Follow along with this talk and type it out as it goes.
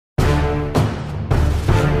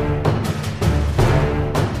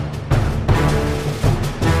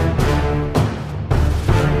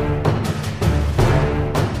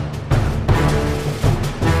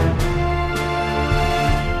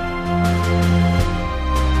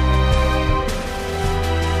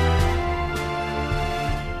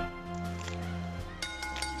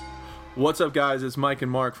What's up, guys? It's Mike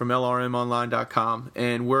and Mark from LRMonline.com,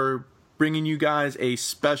 and we're bringing you guys a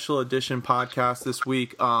special edition podcast this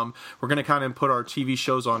week. We're going to kind of put our TV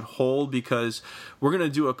shows on hold because we're going to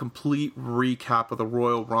do a complete recap of the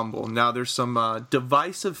Royal Rumble. Now, there's some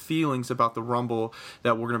divisive feelings about the Rumble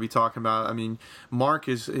that we're going to be talking about. I mean, Mark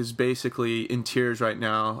is basically in tears right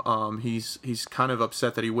now. He's kind of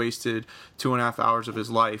upset that he wasted 2.5 hours of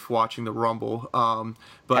his life watching the Rumble.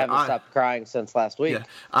 But I haven't stopped crying since last week. Yeah,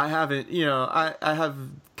 I haven't. I have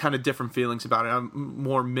kind of different feelings about it. I'm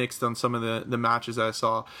more mixed on some of the matches that I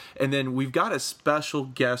saw. And then we've got a special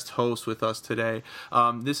guest host with us today.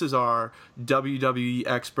 This is our WWE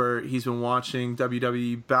expert. He's been watching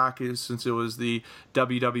WWE back since it was the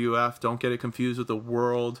WWF. Don't get it confused with the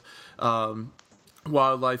World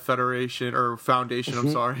Wildlife Federation or Foundation, I'm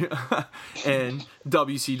sorry, and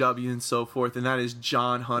WCW and so forth. And that is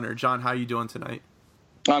John Hunter. John, how you doing tonight?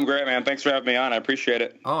 I'm great, man. Thanks for having me on. I appreciate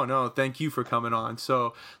it. Oh, no. Thank you for coming on.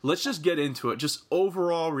 So let's just get into it. Just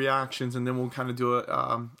overall reactions, and then we'll kind of do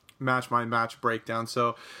a match-by-match breakdown.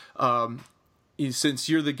 So since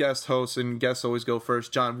you're the guest host and guests always go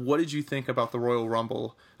first, John, what did you think about the Royal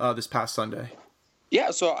Rumble this past Sunday?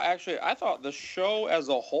 Yeah, so actually I thought the show as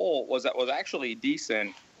a whole was actually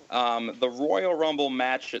decent. The Royal Rumble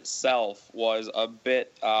match itself was a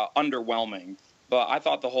bit underwhelming, but I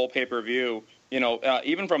thought the whole pay-per-view,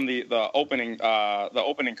 even from the opening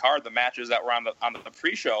card, the matches that were on the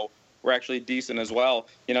pre-show were actually decent as well.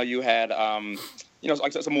 You had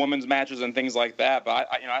like some women's matches and things like that. But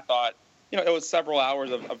I thought it was several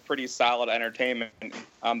hours of pretty solid entertainment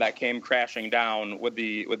that came crashing down with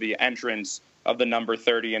the entrance of the number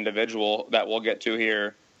 30 individual that we'll get to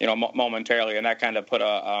here momentarily, and that kind of put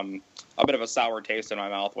a bit of a sour taste in my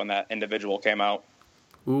mouth when that individual came out.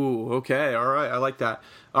 Ooh, okay, all right, I like that.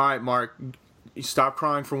 All right, Mark. Stop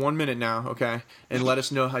crying for 1 minute now, okay? And let us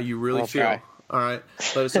know how you really feel. Try. All right?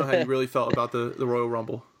 Let us know how you really felt about the Royal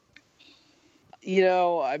Rumble.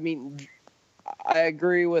 I mean, I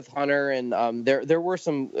agree with Hunter, and there were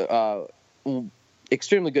some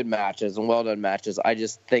extremely good matches and well-done matches. I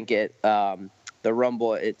just think the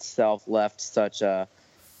Rumble itself left such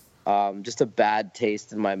just a bad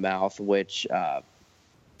taste in my mouth, which, I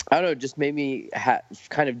don't know, just made me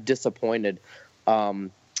kind of disappointed.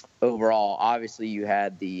 Overall, obviously, you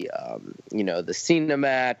had the Cena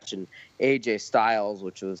match and AJ Styles,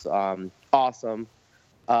 which was awesome,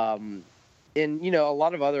 and a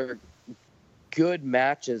lot of other good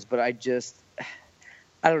matches. But I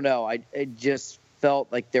don't know. I just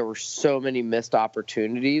felt like there were so many missed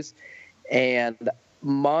opportunities, and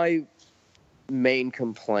my main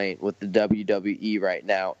complaint with the WWE right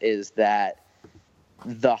now is that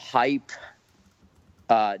the hype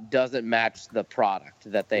doesn't match the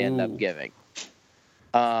product that they end up giving.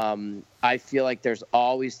 I feel like there's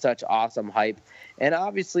always such awesome hype. And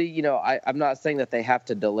obviously, I'm not saying that they have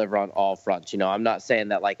to deliver on all fronts. I'm not saying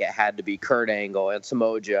that like it had to be Kurt Angle and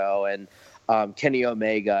Samoa Joe and Kenny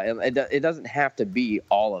Omega. And it doesn't have to be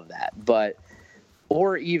all of that,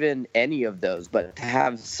 or even any of those, but to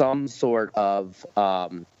have some sort of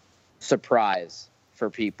surprise for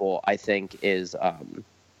people, I think is,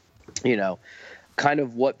 kind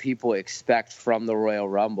of what people expect from the Royal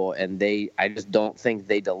Rumble, and I just don't think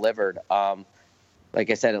they delivered. Like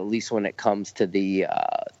I said, at least when it comes to the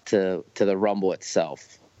to the Rumble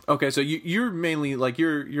itself. Okay, so you're mainly like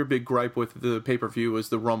your big gripe with the pay-per-view was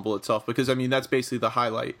the Rumble itself, because I mean that's basically the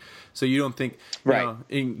highlight. So you don't think right?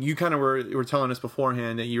 You kind of were telling us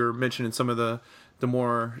beforehand that you were mentioning some of the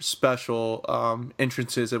more special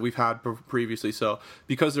entrances that we've had previously. So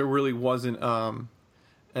because there really wasn't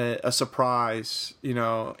a surprise,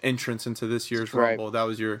 entrance into this year's Rumble. Right. That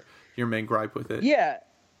was your main gripe with it. Yeah.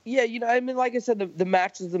 I mean, like I said, the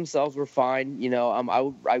matches themselves were fine.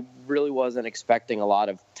 I really wasn't expecting a lot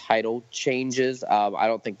of title changes. I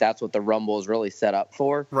don't think that's what the Rumble is really set up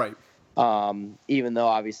for. Right. Even though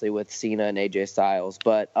obviously with Cena and AJ Styles,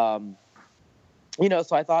 but so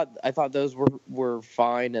I thought those were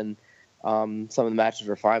fine, and some of the matches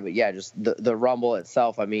were fine. But yeah, just the Rumble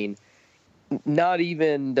itself. I mean, not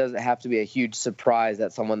even does it have to be a huge surprise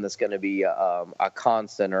that someone that's going to be a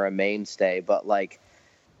constant or a mainstay, but like,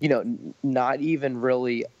 not even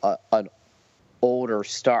really an older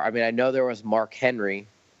star. I mean, I know there was Mark Henry,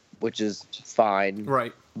 which is fine,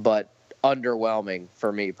 right, but underwhelming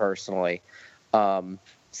for me personally.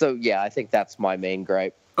 So yeah, I think that's my main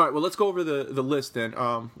gripe. All right, well, let's go over the list then,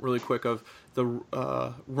 really quick, of the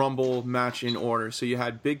Rumble match in order. So you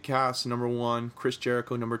had Big Cass number 1, Chris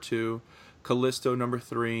Jericho number 2, Kalisto number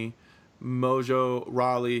 3, Mojo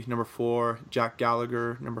Rawley number 4, Jack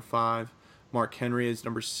Gallagher number 5, Mark Henry is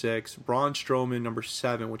number 6. Braun Strowman, number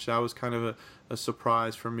 7, which that was kind of a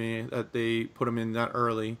surprise for me that they put him in that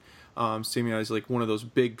early. Seeming as like one of those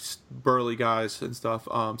big, burly guys and stuff.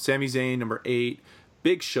 Sami Zayn, number 8.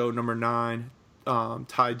 Big Show, number 9.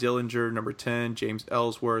 Ty Dillinger, number 10. James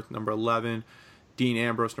Ellsworth, number 11. Dean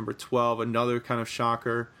Ambrose, number 12. Another kind of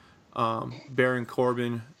shocker. Baron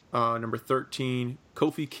Corbin, number 13.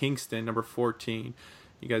 Kofi Kingston, number 14.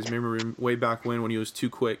 You guys remember him way back when he was too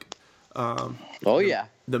quick. Yeah.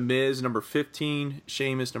 The Miz, number 15.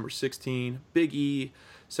 Sheamus, number 16. Big E,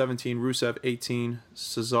 17. Rusev, 18.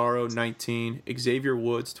 Cesaro, 19. Xavier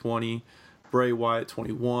Woods, 20. Bray Wyatt,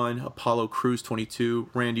 21. Apollo Crews, 22.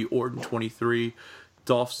 Randy Orton, 23.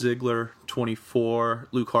 Dolph Ziggler, 24.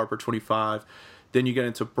 Luke Harper, 25. Then you get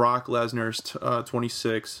into Brock Lesnar's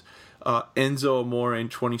 26. Enzo Amore,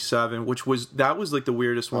 27, which was like the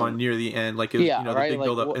weirdest one near the end. Like, it, yeah, the right? big Like,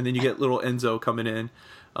 build up, and then you get little Enzo coming in.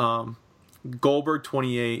 Goldberg,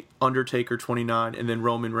 28. Undertaker, 29. And then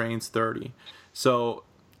Roman Reigns, 30. So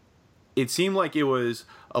it seemed like it was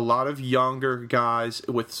a lot of younger guys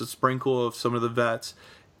with a sprinkle of some of the vets,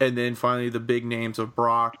 and then finally the big names of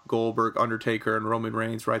Brock, Goldberg, Undertaker, and Roman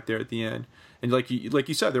Reigns right there at the end. And like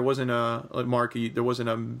you said, there wasn't there wasn't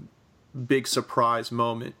a big surprise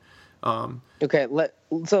moment. Okay, let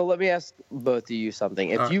me ask both of you something.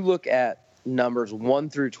 If you look at numbers 1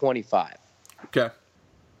 through 25, okay,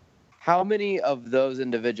 how many of those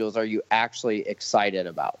individuals are you actually excited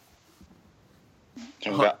about?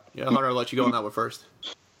 Hunter, I'll let you go on that one first.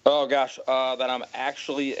 Oh gosh, that I'm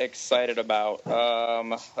actually excited about.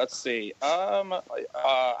 Let's see.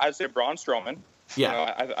 I'd say Braun Strowman.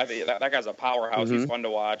 Yeah, I think that guy's a powerhouse. Mm-hmm. He's fun to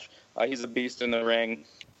watch. He's a beast in the ring.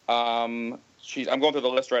 I'm going through the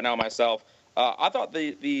list right now myself. I thought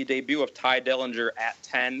the debut of Ty Dillinger at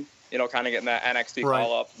 10, kind of getting that NXT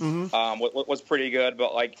call up, was pretty good.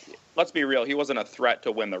 But like, let's be real, he wasn't a threat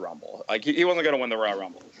to win the Rumble. Like, he wasn't going to win the Royal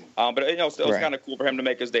Rumble. But it was kind of cool for him to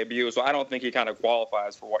make his debut. So I don't think he kind of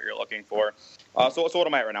qualifies for what you're looking for. So what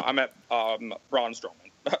am I at right now? I'm at Braun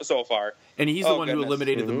Strowman so far. And he's the one who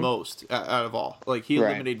eliminated the most out of all. Like, he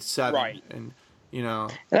eliminated 7. Right. And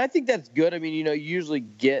And I think that's good. I mean, you usually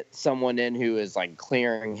get someone in who is like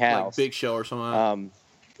clearing house, like Big Show or something.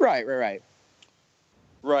 Right.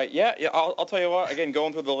 Right. Yeah. I'll tell you what. Again,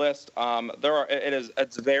 going through the list,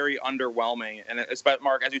 it's very underwhelming, and especially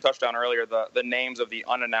Mark, as you touched on earlier, the names of the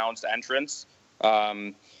unannounced entrants.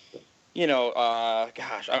 I'm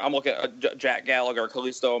looking at Jack Gallagher,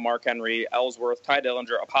 Kalisto, Mark Henry, Ellsworth, Ty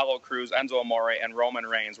Dillinger, Apollo Crews, Enzo Amore, and Roman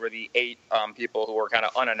Reigns were the 8 people who were kind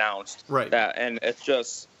of unannounced. Right. And it's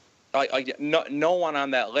just like no one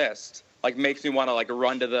on that list like makes me want to like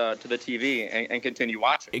run to the TV and continue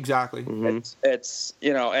watching. Exactly. Mm-hmm. It's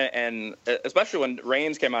and especially when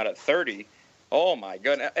Reigns came out at 30. Oh my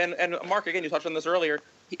goodness. And Mark, again, you touched on this earlier.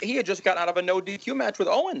 He had just gotten out of a no DQ match with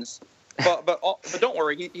Owens. But don't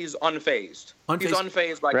worry, he's unfazed. He's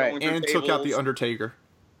unfazed by going through and tables. took out the Undertaker.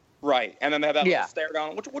 Right, and then they had that little stare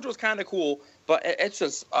down, which was kind of cool. But it's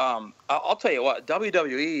just, I'll tell you what,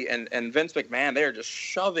 WWE and Vince McMahon, they're just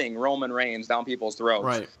shoving Roman Reigns down people's throats,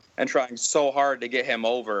 right, and trying so hard to get him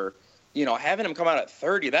over. Having him come out at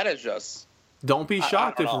 30, that is just. Don't be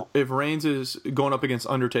shocked if Reigns is going up against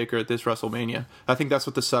Undertaker at this WrestleMania. I think that's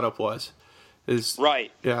what the setup was.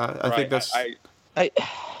 Right. Yeah, I think that's.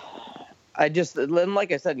 I just,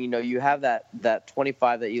 like I said, you have that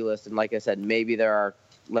 25 that you listed. And like I said, maybe there are,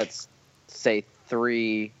 let's say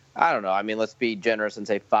 3. I don't know. I mean, let's be generous and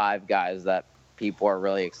say 5 guys that people are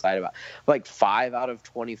really excited about. Like 5 out of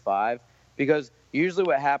 25, because usually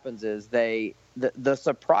what happens is the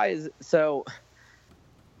surprise. So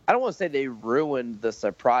I don't want to say they ruined the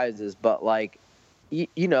surprises, but like, we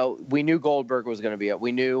knew Goldberg was going to be it.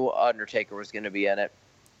 We knew Undertaker was going to be in it.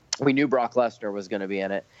 We knew Brock Lesnar was going to be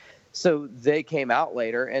in it. So they came out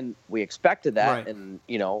later, and we expected that, right. And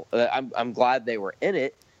I'm glad they were in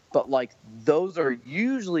it. But like, those are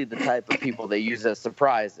usually the type of people they use as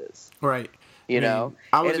surprises, right?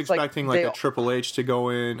 I was expecting like a Triple H to go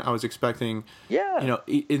in. I was expecting,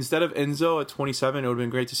 instead of Enzo at 27, it would have been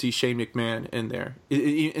great to see Shane McMahon in there,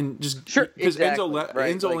 and just because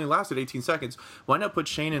Enzo only lasted 18 seconds. Why not put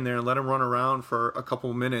Shane in there and let him run around for a couple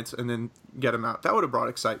of minutes and then get him out? That would have brought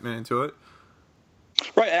excitement into it.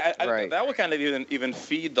 Right, that would kind of even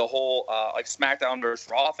feed the whole like SmackDown versus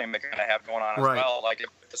Raw thing they kind of have going on as well. Like if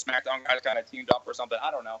the SmackDown guys kind of teamed up or something, I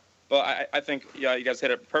don't know. But I think you guys hit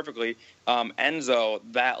it perfectly. Enzo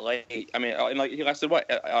that late, I mean, like he lasted what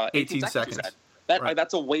 18 seconds.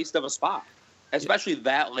 That's a waste of a spot, especially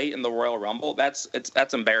that late in the Royal Rumble. That's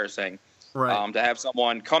embarrassing. Right. To have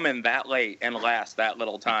someone come in that late and last that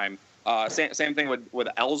little time. Same thing with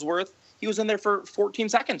Ellsworth. he was in there for 14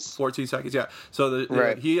 seconds. 14 seconds, yeah. So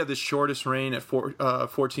he had the shortest reign at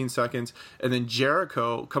 14 seconds, and then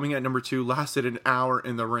Jericho, coming at number 2, lasted an hour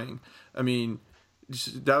in the ring. I mean,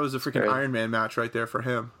 that was a freaking Iron Man match right there for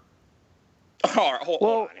him. All right,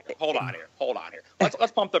 hold on here.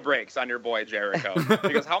 Let's pump the brakes on your boy Jericho,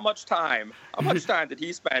 because how much time did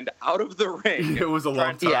he spend out of the ring? It was a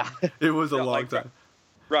long time. Yeah. It was a long time.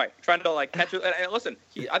 Right, trying to catch it. And listen,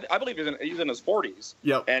 I believe he's in his 40s.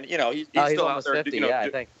 Yep. And he's still out there. 50, I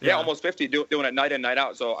think. Yeah, almost 50, doing it night in, night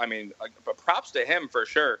out. So I mean, but props to him for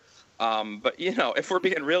sure. But if we're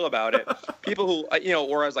being real about it, people who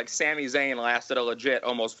whereas like Sami Zayn lasted a legit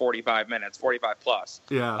almost 45 minutes, 45 plus.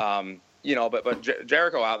 Yeah. But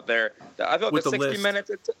Jericho out there, I feel like the 60 minutes,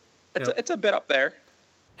 it's a bit up there.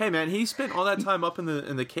 Hey man, he spent all that time up in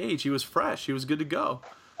the cage. He was fresh. He was good to go.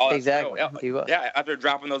 Oh, exactly. Yeah, after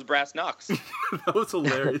dropping those brass knucks. That was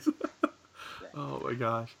hilarious. Oh my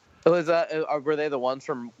gosh. Was were they the ones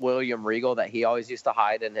from William Regal that he always used to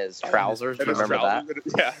hide in his trousers? Do you remember that?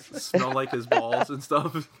 Yeah. Smell like his balls and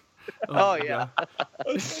stuff. Oh yeah.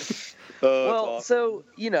 Well, awesome.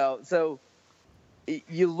 So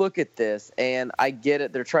you look at this, and I get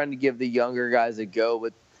it. They're trying to give the younger guys a go,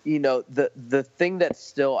 but the thing that's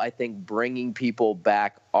still, I think, bringing people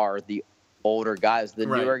back are the older guys, the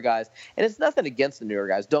newer guys. And it's nothing against the newer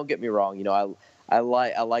guys. Don't get me wrong. I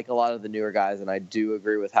like a lot of the newer guys, and I do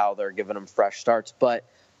agree with how they're giving them fresh starts. But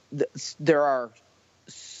there are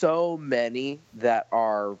so many that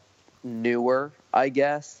are newer, I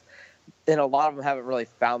guess, and a lot of them haven't really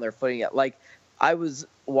found their footing yet. Like, I was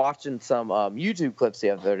watching some YouTube clips the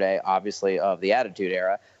other day, obviously, of the Attitude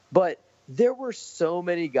Era, but there were so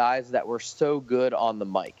many guys that were so good on the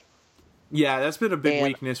mic. Yeah, that's been a big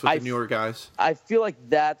weakness with the newer guys. I feel like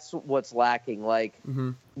that's what's lacking. Like,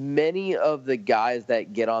 many of the guys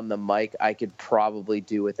that get on the mic, I could probably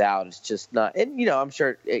do without. It's just not, and I'm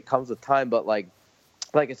sure it comes with time, but like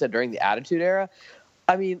I said, during the Attitude Era,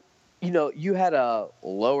 I mean, you had a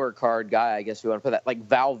lower card guy, I guess if you want to put that, like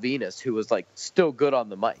Val Venus, who was like still good on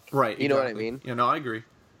the mic. Right. You know what I mean? I agree.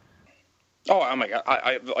 Oh my God.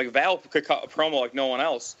 I like Val could cut a promo like no one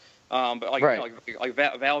else. But like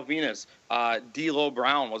Val Venus, D'Lo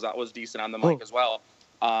Brown was decent on the mic as well.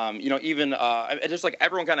 Even just like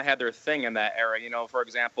everyone kind of had their thing in that era. For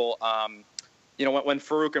example, when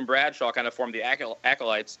Farouk and Bradshaw kind of formed the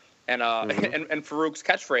Acolytes, and and Farouk's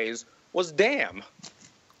catchphrase was "damn."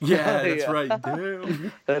 Yeah, that's right.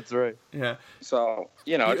 Damn. That's right. Yeah. So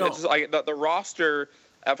it's just like the roster.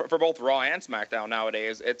 For both Raw and SmackDown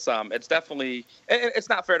nowadays, it's definitely it's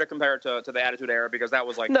not fair to compare it to the Attitude Era, because that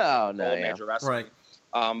was like major wrestling.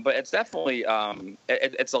 Right. But it's definitely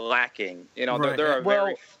it's lacking. Right. There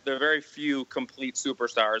are very few complete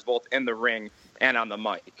superstars, both in the ring and on the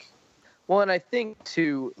mic. Well, and I think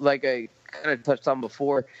too, like I kind of touched on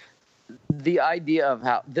before, the idea of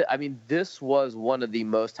how this was one of the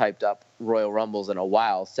most hyped up Royal Rumbles in a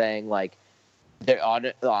while, saying like,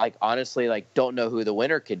 honestly, don't know who the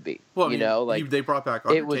winner could be. Well, they brought back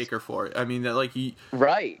Undertaker for it. I mean,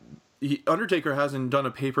 Undertaker hasn't done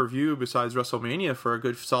a pay-per-view besides WrestleMania for a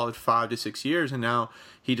good solid 5 to 6 years, and now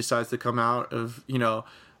he decides to come out of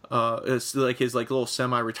it's like his little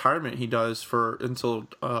semi-retirement he does until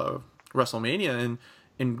WrestleMania,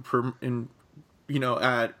 and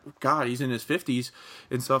he's in his 50s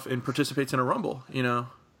and stuff, and participates in a Rumble.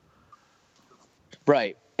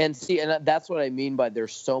 Right. And that's what I mean by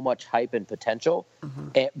there's so much hype and potential,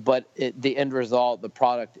 but the end result, the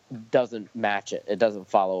product doesn't match it. It doesn't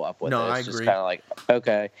follow up with it. It's just kind of like,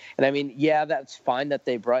 okay. And I mean, yeah, that's fine that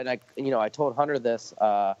they brought. And I told Hunter this.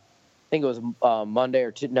 I think it was Monday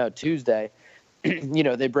or Tuesday.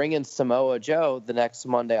 They bring in Samoa Joe the next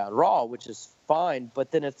Monday on Raw, which is fine. But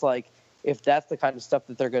then it's like, if that's the kind of stuff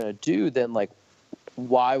that they're going to do, then like,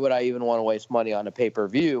 why would I even want to waste money on a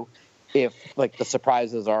pay-per-view if like the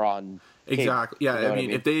surprises are on exactly cable? I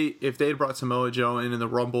mean if they had brought Samoa Joe in the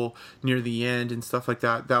Rumble near the end and stuff like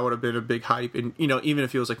that would have been a big hype. And even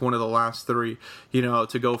if he was like one of the last 3,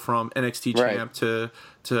 to go from NXT champ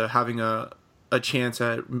to having a chance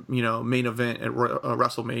at main event at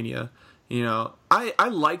WrestleMania. I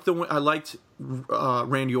liked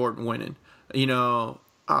Randy Orton winning.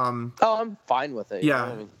 I'm fine with it.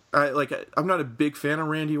 Yeah. I'm not a big fan of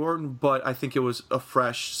Randy Orton, but I think it was a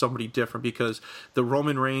fresh somebody different, because the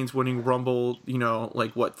Roman Reigns winning Rumble,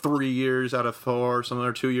 3 years out of 4 or something,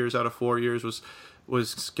 or 2 years out of 4 years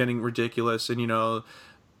was getting ridiculous. And,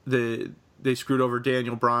 they screwed over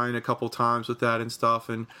Daniel Bryan a couple times with that and stuff.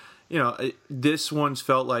 And, this one's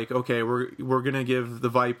felt like, okay, we're going to give the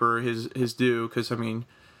Viper his due. 'Cause I mean,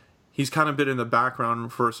 he's kind of been in the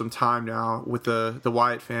background for some time now with the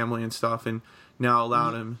Wyatt family and stuff, and now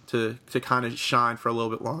allowed him to kind of shine for a little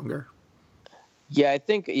bit longer. Yeah, I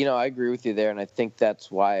think, I agree with you there, and I think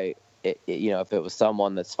that's why, if it was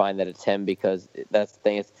someone, that's fine that it's him, because that's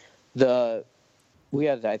the thing. We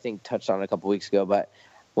had, I think, touched on it a couple weeks ago, but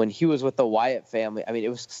when he was with the Wyatt family, I mean, it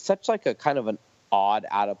was such like a kind of an odd,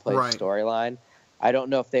 out-of-place storyline. I don't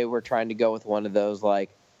know if they were trying to go with one of those, like,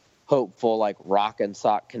 hopeful, like, rock and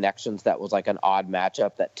sock connections that was like an odd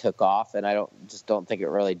matchup that took off, and I don't think it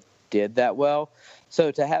really did that well.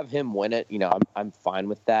 So to have him win it, I'm fine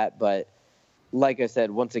with that. But like I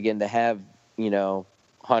said, once again, to have,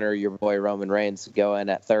 Hunter, your boy Roman Reigns, go in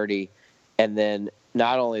at 30, and then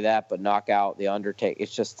not only that, but knock out The Undertaker,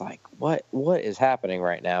 it's just like, what is happening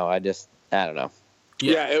right now? I don't know.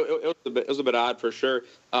 Yeah, it was a bit odd for sure.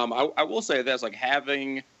 I will say this, like,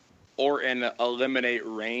 having Orton eliminate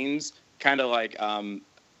Reigns kind of like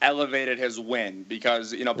elevated his win,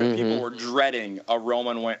 because people were dreading a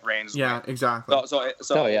Roman Reigns win. Yeah, exactly. So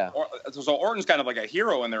Orton's kind of like a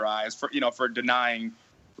hero in their eyes for denying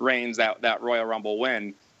Reigns that Royal Rumble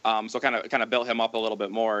win. So kind of built him up a little bit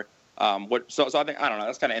more. So I think, I don't know,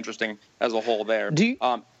 that's kind of interesting as a whole there.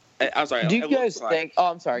 I'm sorry. Do you guys think? Oh,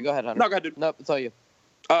 I'm sorry. Go ahead, Hunter. No, go ahead, dude. Nope, it's all you.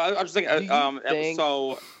 I'm just thinking.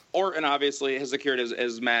 So Orton obviously has secured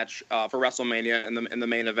his match for WrestleMania in the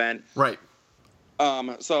main event. Right.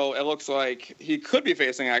 So it looks like he could be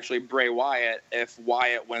facing actually Bray Wyatt if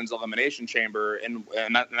Wyatt wins Elimination Chamber, and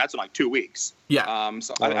that's in like 2 weeks. Yeah. I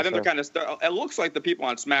think they're kind of. It looks like the people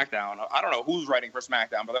on SmackDown. I don't know who's writing for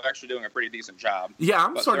SmackDown, but they're actually doing a pretty decent job. Yeah,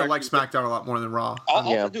 I'm starting to like SmackDown a lot more than Raw.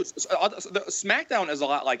 Dude, SmackDown is a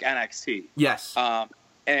lot like NXT. Yes.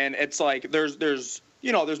 And it's like there's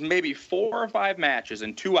maybe 4 or 5 matches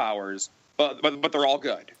in 2 hours, but they're all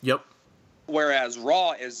good. Yep. Whereas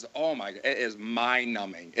Raw is, it is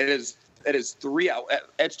mind-numbing. It is 3 hours.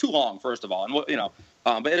 It's too long, first of all, and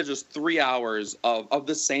but it is just 3 hours of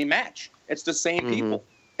the same match. It's the same people.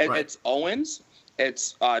 It's Owens,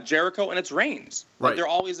 it's Jericho, and it's Reigns. Like, they're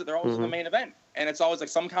always in the main event, and it's always like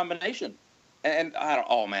some combination. And I don't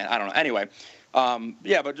know. Anyway.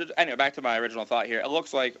 Anyway, back to my original thought here. It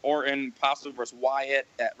looks like Orton possibly versus Wyatt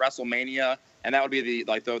at WrestleMania, and that would be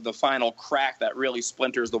the final crack that really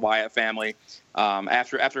splinters the Wyatt family.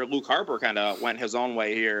 After Luke Harper kind of went his own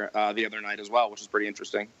way here the other night as well, which is pretty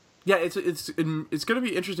interesting. Yeah, it's going to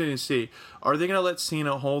be interesting to see. Are they going to let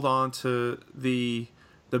Cena hold on to the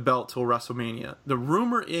belt till WrestleMania? The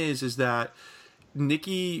rumor is that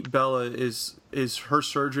Nikki Bella is her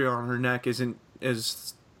surgery on her neck isn't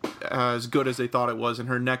as good as they thought it was, and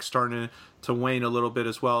her neck's starting to wane a little bit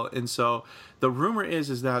as well. And so the rumor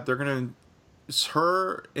is that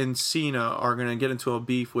her and Cena are gonna get into a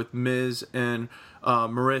beef with Miz and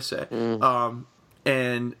Marissa,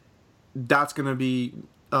 and that's gonna be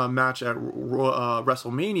a match at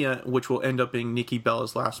WrestleMania, which will end up being Nikki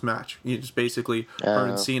Bella's last match. It's basically her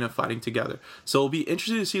and Cena fighting together. So it'll be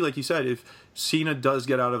interesting to see, like you said, if Cena does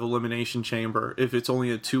get out of Elimination Chamber, if it's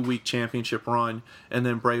only a 2-week championship run, and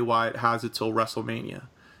then Bray Wyatt has it till WrestleMania.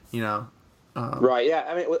 Right? Yeah.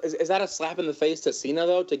 I mean, is that a slap in the face to Cena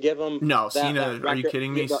though, to give him? No, Cena. Are you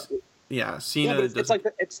kidding me? Yeah, Cena. Yeah,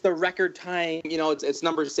 but it's the record tying. It's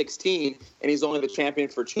number 16, and he's only the champion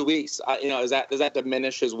for 2 weeks. Does that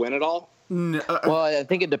diminish his win at all? No, well, I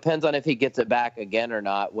think it depends on if he gets it back again or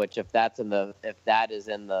not. Which, if that's in the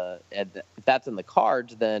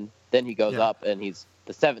cards, then he goes up and he's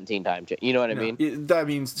the 17-time. You know what I mean? That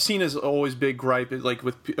means Cena's always big gripe, like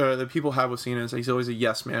with the people have with Cena, is he's always a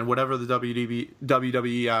yes man. Whatever the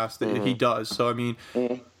WWE asks, he does. So I mean,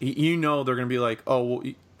 they're going to be like, oh, well,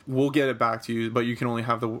 we'll get it back to you, but you can only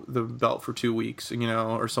have the belt for 2 weeks,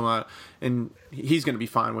 or something like that. And he's going to be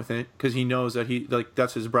fine with it because he knows that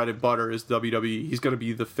that's his bread and butter is WWE. He's going to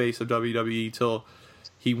be the face of WWE till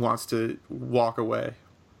he wants to walk away.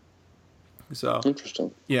 So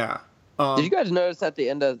interesting. Yeah. Did you guys notice at the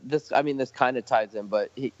end of this? I mean, this kind of ties in,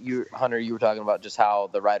 but Hunter, you were talking about just how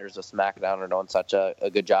the writers of SmackDown are doing such a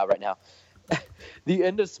good job right now. The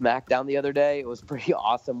end of SmackDown the other day, it was pretty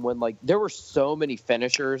awesome when there were so many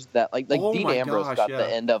finishers that Dean Ambrose got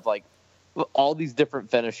the end of all these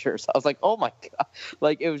different finishers. I was like, oh my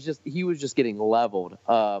god, it was just he was just getting leveled,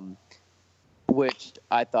 which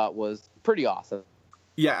I thought was pretty awesome.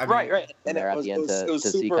 Yeah, I mean, right. And there at the end to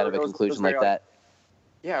see kind of a conclusion like that.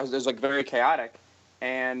 Yeah, it was very chaotic,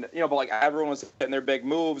 and but everyone was hitting their big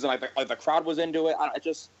moves, and the crowd was into it. It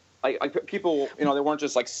just people, they weren't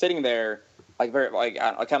just sitting there very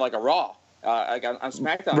kind of like a Raw on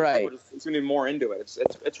SmackDown. Right, it's going to be more into it.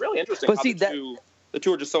 It's really interesting. But how the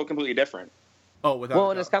two are just so completely different. Oh, without Well, a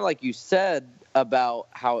and doubt. it's kind of like you said about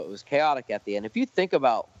how it was chaotic at the end. If you think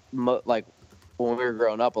about like when we were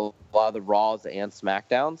growing up, a lot of the Raws and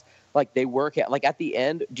SmackDowns, like they were like at the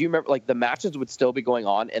end. Do you remember like the matches would still be going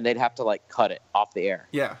on and they'd have to like cut it off the air?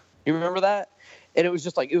 Yeah. You remember that? And it was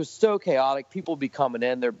just like it was so chaotic. People would be coming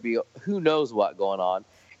in. There'd be who knows what going on.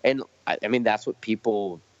 And I mean that's what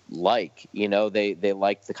people like. You know, they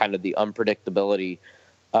like the kind of the unpredictability.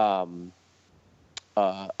 Of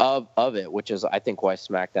it, which is I think why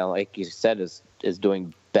SmackDown, like you said, is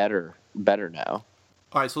doing better now.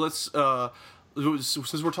 All right, so let's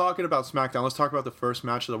since we're talking about SmackDown, let's talk about the first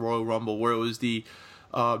match of the Royal Rumble, where it was the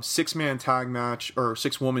 6-man tag match or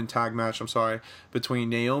 6-woman tag match. I'm sorry, between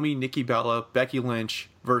Naomi, Nikki Bella, Becky Lynch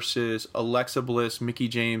versus Alexa Bliss, Mickie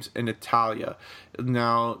James, and Natalya.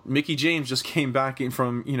 Now, Mickie James just came back in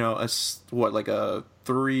from a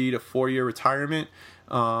 3 to 4 year retirement.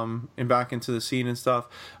 And back into the scene and stuff.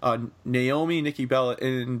 Naomi, Nikki Bella,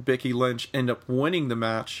 and Becky Lynch end up winning the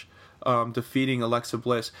match, defeating Alexa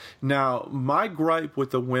Bliss. Now, my gripe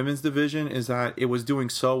with the women's division is that it was doing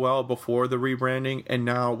so well before the rebranding, and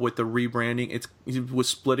now with the rebranding, it was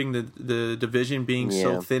splitting the division being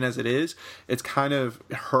so thin as it is. It's kind of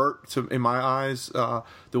hurt, in my eyes, the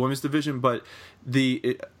women's division, but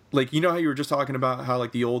like, you know how you were just talking about how,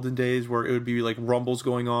 like, the olden days where it would be, like, rumbles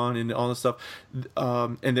going on and all this stuff,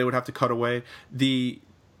 and they would have to cut away. The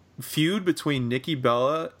feud between Nikki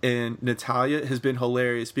Bella and Natalya has been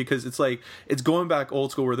hilarious because it's like, it's going back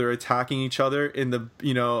old school where they're attacking each other in the,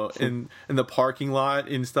 in the parking lot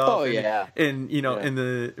and stuff. Oh, and, yeah. And, in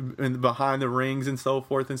the behind the rings and so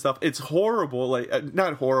forth and stuff. It's horrible. Like,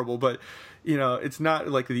 not horrible, but... it's not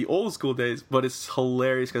like the old school days, but it's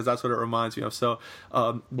hilarious because that's what it reminds me of. So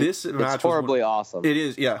this match was horribly awesome. It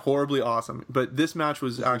is, yeah, horribly awesome. But this match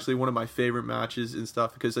was actually one of my favorite matches and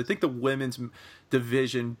stuff because I think the women's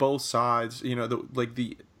division, both sides,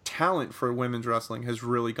 the talent for women's wrestling has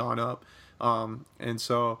really gone up. And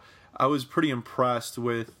so I was pretty impressed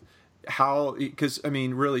with how, because I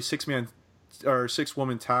mean, really 6-man or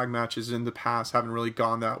 6-woman tag matches in the past haven't really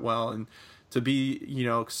gone that well, and to be,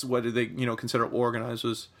 what did they, consider organized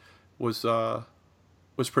was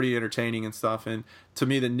pretty entertaining and stuff. And to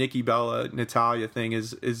me, the Nikki Bella Natalya thing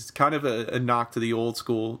is kind of a knock to the old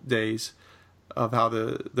school days of how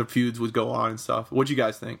the feuds would go on and stuff. What'd you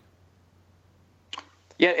guys think?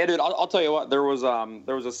 Yeah, dude, I'll tell you what. There was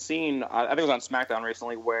a scene, I think it was on SmackDown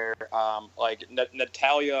recently, where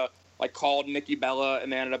Natalya called Nikki Bella,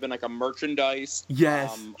 and they ended up in a merchandise.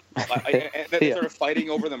 Yes. And they started fighting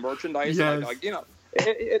over the merchandise. Yes.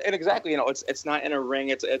 And exactly, it's not in a ring.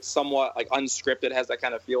 It's somewhat unscripted, has that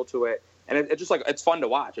kind of feel to it, and it's just it's fun to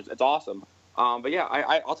watch. It's awesome. But yeah,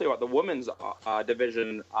 I'll tell you what, the women's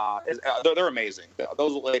division they're amazing.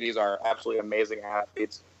 Those ladies are absolutely amazing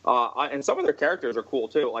athletes. And some of their characters are cool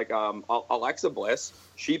too. Like Alexa Bliss,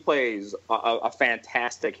 she plays a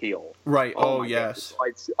fantastic heel. Right. Oh yes.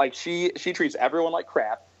 Like she treats everyone like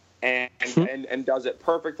crap, and does it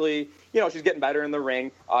perfectly. She's getting better in the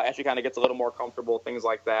ring as she kind of gets a little more comfortable. Things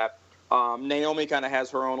like that. Naomi kind of has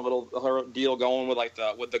her own her deal going with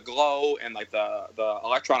the glow and the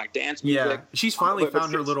electronic dance music. Yeah, she's finally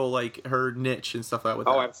found her little her niche and stuff like that. With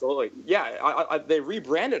that. Absolutely. Yeah, they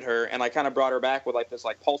rebranded her and kind of brought her back with this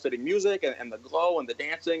pulsating music and the glow and the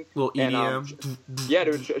dancing. Little EDM. Yeah,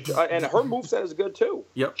 dude, and her moveset is good too.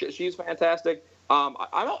 Yep, she's fantastic. I'm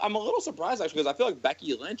a little surprised actually because I feel like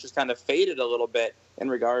Becky Lynch has kind of faded a little bit in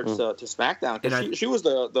regards to SmackDown because she was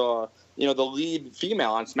the lead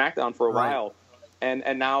female on SmackDown for a while, and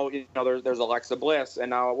now there's Alexa Bliss, and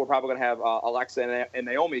now we're probably gonna have Alexa and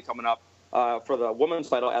Naomi coming up for the women's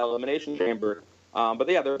title at Elimination Chamber. But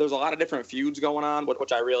yeah, there's a lot of different feuds going on,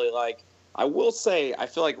 which I really like. I will say I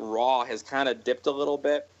feel like Raw has kind of dipped a little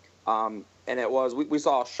bit. And it was we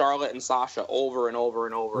saw Charlotte and Sasha over and over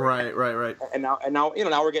and over. Right. And now now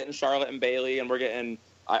we're getting Charlotte and Bayley, and we're getting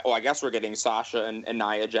I guess we're getting Sasha and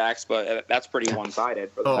Nia Jax, but that's pretty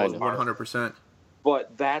one-sided for the most part. 100%.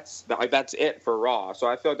 But that's it for Raw. So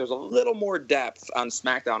I feel like there's a little more depth on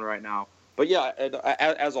SmackDown right now. But yeah,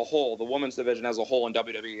 as a whole, the women's division as a whole in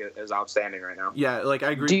WWE is outstanding right now. Yeah,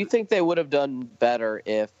 I agree. Do you think they would have done better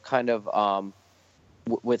if kind of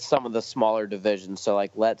with some of the smaller divisions? So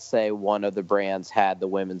let's say one of the brands had the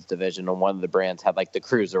women's division and one of the brands had the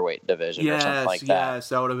cruiserweight division or something like that. Yes,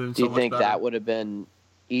 that would have been so much better. Do you think better. that would have been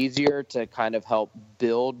easier to kind of help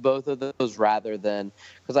build both of those rather than,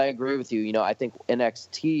 because I agree with you, I think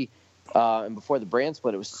NXT and before the brand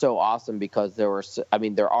split, it was so awesome because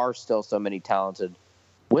there are still so many talented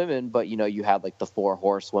women, but you had the 4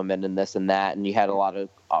 horsewomen and this and that, and you had a lot of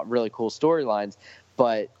really cool storylines.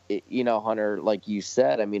 But Hunter, like you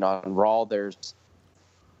said, I mean, on Raw, there's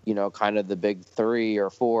kind of the big 3 or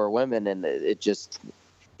 4 women, and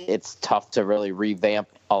it's tough to really revamp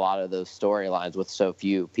a lot of those storylines with so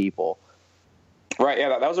few people. Right.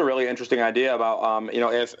 Yeah, that was a really interesting idea about,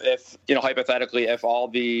 if hypothetically, if all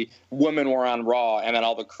the women were on Raw and then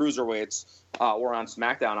all the cruiserweights were on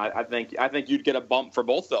SmackDown, I think you'd get a bump for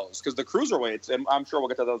both those, because the cruiserweights, and I'm sure we'll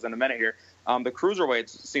get to those in a minute here, the cruiserweights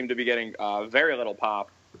seem to be getting very little pop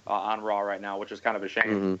on Raw right now, which is kind of a shame.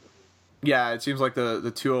 Mm-hmm. Yeah, it seems like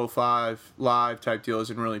the 205 Live type deal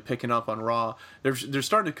isn't really picking up on Raw. They're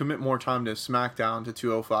starting to commit more time to SmackDown to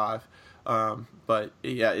 205. But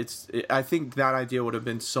yeah, I think that idea would have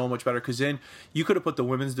been so much better, because then you could have put the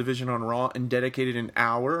women's division on Raw and dedicated an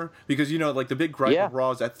hour, because like the big gripe of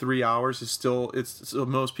Raw is that 3 hours is still so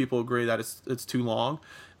most people agree that it's too long.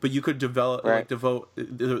 But you could devote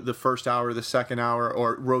the first hour, the second hour,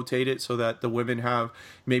 or rotate it so that the women have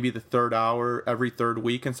maybe the third hour every third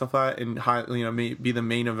week and stuff like that, and be the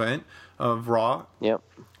main event of Raw. Yep.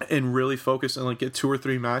 And really focus and get 2 or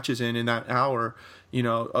 3 matches in that hour,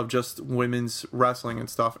 of just women's wrestling and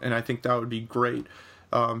stuff. And I think that would be great.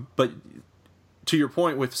 But to your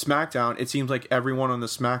point with SmackDown, it seems like everyone on the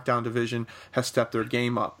SmackDown division has stepped their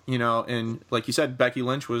game up, and like you said, Becky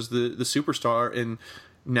Lynch was the superstar, and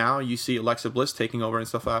now you see Alexa Bliss taking over and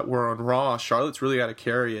stuff like that. Where on Raw, Charlotte's really got to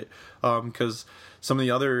carry it, because some of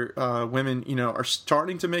the other women, are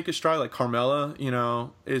starting to make a stride. Like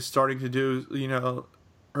Carmella, is starting to do,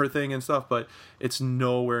 her thing and stuff, but it's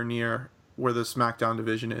nowhere near where the SmackDown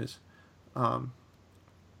division is.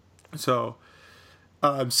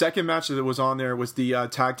 Second match that was on there was the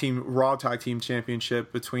Raw Tag Team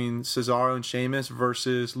Championship between Cesaro and Sheamus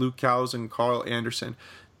versus Luke Gallows and Carl Anderson.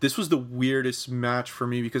 This was the weirdest match for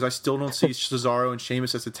me, because I still don't see Cesaro and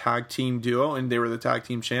Sheamus as a tag team duo, and they were the tag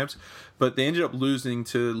team champs. But they ended up losing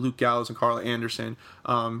to Luke Gallows and Carl Anderson,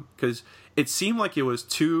 because it seemed like it was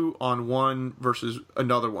 2-on-1 versus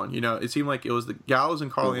another one. It seemed like it was the Gallows and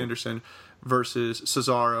Carl Anderson versus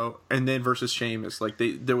Cesaro, and then versus Sheamus.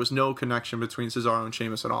 There was no connection between Cesaro and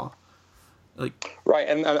Sheamus at all. Right,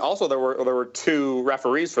 and also there were 2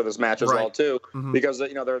 referees for this match as well too, because there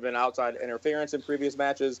had been outside interference in previous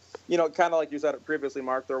matches. Kind of like you said previously,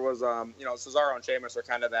 Mark. There was Cesaro and Sheamus are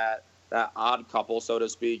kind of that odd couple, so to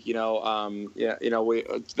speak. The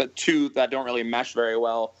 2 that don't really mesh very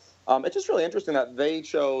well. It's just really interesting that they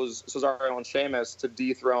chose Cesaro and Sheamus to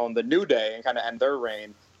dethrone the New Day and kind of end their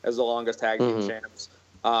reign as the longest tag team champs.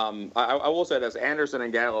 I will say this: Anderson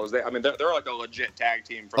and Gallows. They're like a legit tag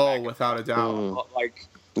team. Without a doubt.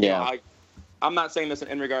 I'm not saying this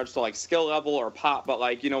in regards to skill level or pop, but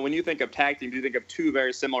when you think of tag teams, you think of 2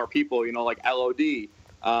 very similar people. Like LOD,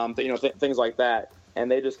 things like that, and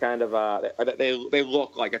they just kind of they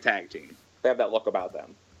look like a tag team. They have that look about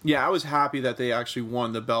them. Yeah, I was happy that they actually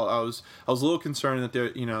won the belt. I was a little concerned that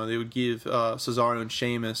they would give Cesaro and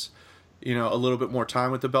Sheamus a little bit more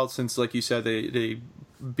time with the belt, since like you said they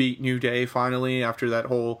beat New Day finally after that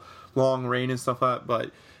whole long reign and stuff like that.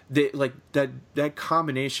 But they that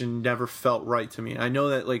combination never felt right to me. I know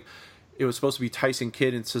that it was supposed to be Tyson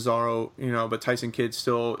Kidd and Cesaro, but Tyson Kidd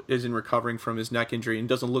still isn't recovering from his neck injury and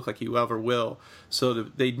doesn't look like he ever will. So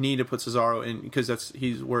they need to put Cesaro in, because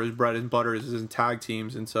he's where his bread and butter is in tag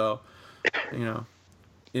teams. And so,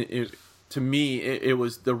 to me, it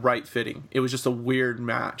was the right fitting. It was just a weird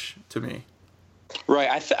match to me. Right.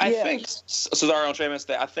 I think Cesaro and Sheamus,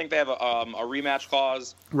 I think they have a rematch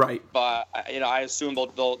clause. Right. But I assume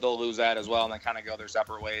they'll lose that as well, and then kind of go their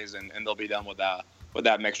separate ways, and they'll be done with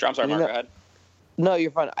that mixture. I'm sorry, Mark, go ahead. No,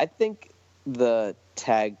 you're fine. I think the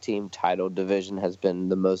tag team title division has been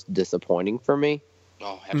the most disappointing for me.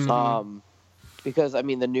 Oh, absolutely. Because the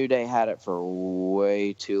New Day had it for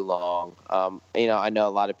way too long. I know a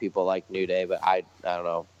lot of people like New Day, but I don't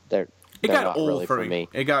know. It got not old really for me.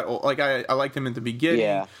 It got old. I liked them in the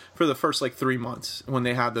beginning for the first 3 months when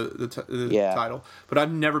they had the title. But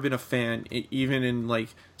I've never been a fan, even in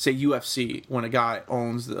say UFC, when a guy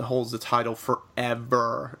holds the title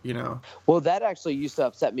forever. Well, that actually used to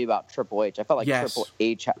upset me about Triple H. I felt like Triple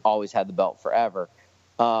H always had the belt forever.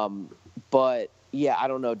 But yeah, I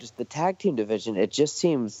don't know. Just the tag team division, it just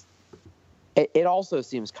seems. It also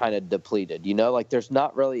seems kind of depleted. There's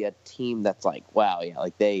not really a team that's wow, yeah,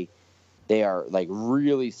 they are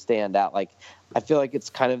really stand out. I feel like it's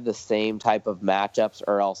kind of the same type of matchups,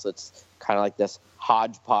 or else it's kind of like this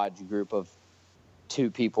hodgepodge group of 2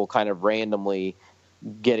 people kind of randomly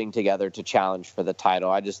getting together to challenge for the title.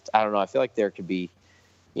 I don't know. I feel like there could be,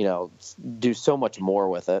 do so much more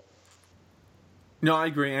with it. No, I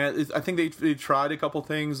agree. I think they tried a couple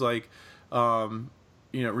things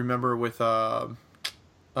remember with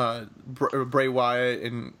Bray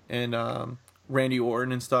Wyatt and Randy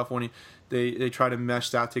Orton and stuff when they try to mesh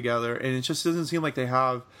that together, and it just doesn't seem like they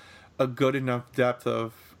have a good enough depth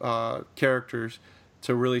of characters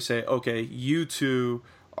to really say, okay, you two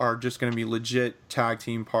are just going to be legit tag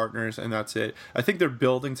team partners, and that's it. I think they're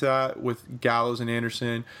building to that with Gallows and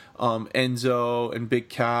Anderson. Enzo and Big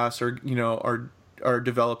Cass are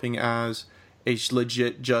developing as a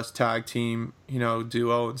legit just tag team,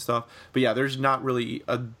 duo and stuff. But yeah, there's not really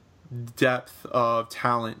a depth of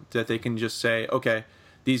talent that they can just say, okay,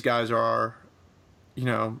 these guys are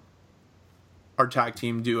our tag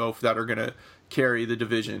team duo that are going to carry the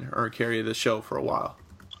division or carry the show for a while.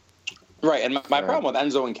 Right, and my problem with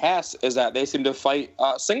Enzo and Cass is that they seem to fight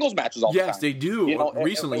singles matches all the time. Yes, they do.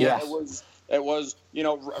 Recently, yes. It was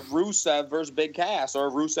Rusev versus Big Cass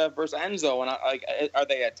or Rusev versus Enzo, and are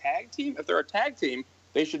they a tag team? If they're a tag team,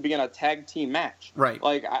 they should be in a tag team match. Right.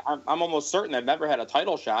 Like I'm almost certain they've never had a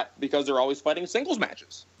title shot because they're always fighting singles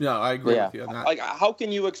matches. Yeah, I agree with you on that. Like, how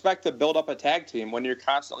can you expect to build up a tag team when you're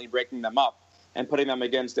constantly breaking them up and putting them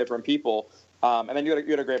against different people? And then you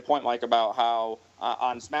had a great point, Mike, about how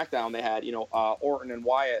on SmackDown they had Orton and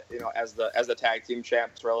Wyatt as the tag team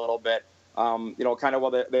champs for a little bit. Kind of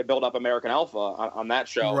while they build up American Alpha on that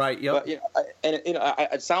show. Right. Yep. But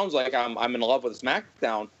it sounds like I'm in love with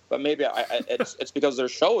SmackDown, but maybe it's because their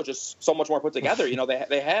show is just so much more put together.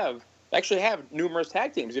 They actually have numerous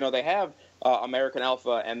tag teams. They have American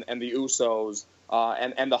Alpha and the Usos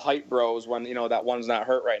and the Hype Bros when that one's not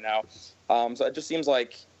hurt right now. So it just seems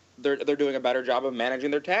like they're doing a better job of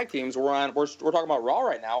managing their tag teams. We're talking about Raw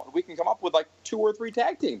right now, and we can come up with like 2 or 3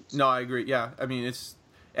 tag teams. No, I agree. Yeah, I mean it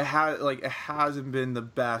hasn't been the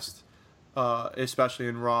best, especially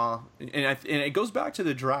in Raw, and it goes back to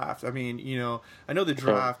the draft. I mean, I know the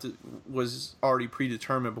draft was already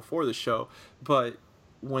predetermined before the show, but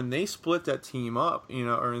when they split that team up,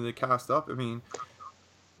 or the cast up, I mean,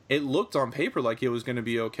 it looked on paper like it was going to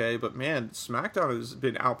be okay, but man, SmackDown has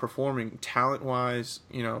been outperforming talent-wise,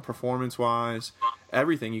 performance-wise,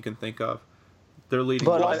 everything you can think of. They're leading.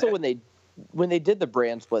 But also when they did the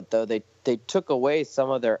brand split, though, they took away some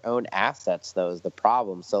of their own assets, though, is the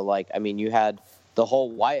problem. So, you had the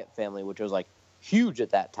whole Wyatt family, which was, huge at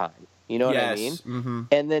that time. You know what I mean? Mm-hmm.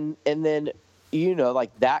 And then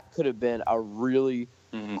that could have been a really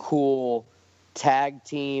cool tag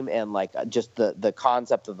team and, just the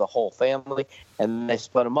concept of the whole family, and they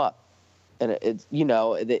split them up. And it's,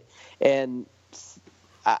 and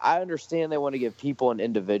I understand they want to give people an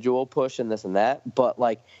individual push and this and that, but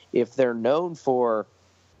if they're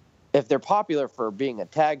popular for being a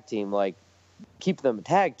tag team, keep them a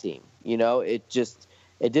tag team. It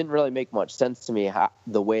didn't really make much sense to me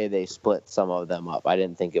the way they split some of them up. I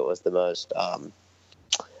didn't think it was the most.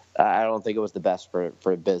 I don't think it was the best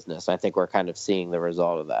for business. I think we're kind of seeing the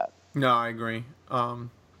result of that. No, I agree.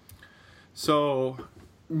 So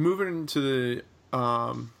moving into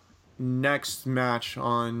the next match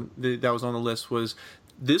that was on the list was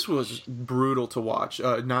brutal to watch.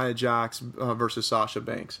 Nia Jax versus Sasha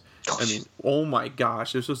Banks. I mean, oh my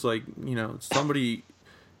gosh, this was somebody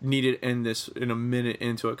needed to end this in a minute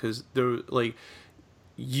into it, because there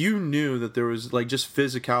you knew that there was just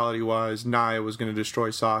physicality wise, Nia was going to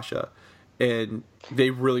destroy Sasha, and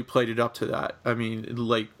they really played it up to that. I mean,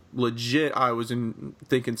 legit, I was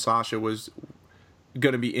thinking Sasha was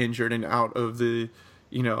going to be injured and out of the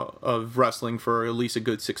of wrestling for at least a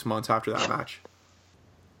good 6 months after that match.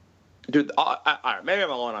 Dude, maybe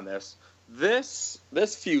I'm alone on this. This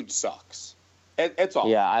feud sucks. It's all.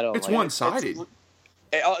 Yeah, I don't. It's one-sided.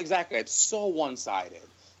 Exactly. It's so one-sided,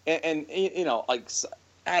 and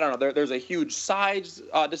I don't know. There's a huge size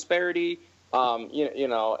disparity. And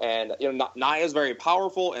Nia's very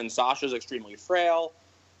powerful, and Sasha's extremely frail.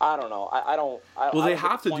 I don't know. Well, they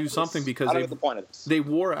have to do something because I don't get the point of this. They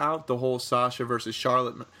wore out the whole Sasha versus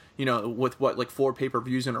Charlotte, with 4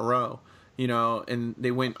 pay-per-views in a row, and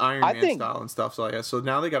they went Iron Man style and stuff like that. So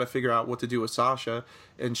now they got to figure out what to do with Sasha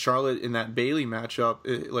and Charlotte in that Bayley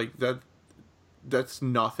matchup. That's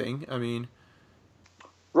nothing. I mean,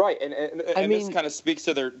 right, and this kind of speaks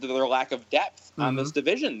to their lack of depth on this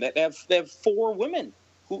division. They have 4 women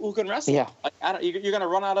who can wrestle. Yeah, you're going to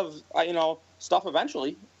run out of stuff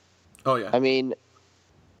eventually. Oh yeah. I mean,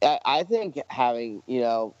 I think having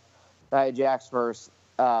Nia Jax versus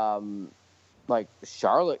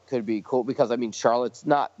Charlotte could be cool, because Charlotte's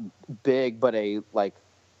not big, but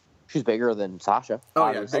she's bigger than Sasha. Oh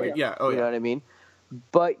obviously. yeah, bigger, yeah. Oh yeah. You know what I mean?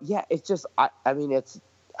 But yeah, it's just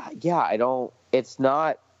it's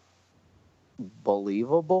not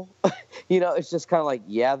believable. It's just kind of like,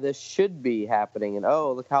 yeah, this should be happening, and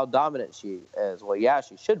oh, look how dominant she is. Well, yeah,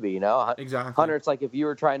 she should be. Exactly. Hunter, it's like if you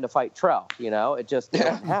were trying to fight Trell. It just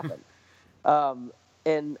doesn't happen.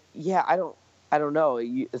 And yeah, I don't know.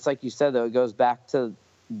 It's like you said, though, it goes back to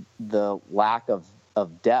the lack of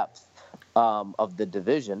depth of the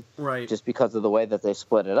division, right? Just because of the way that they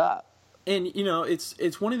split it up. And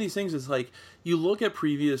it's one of these things. It's like you look at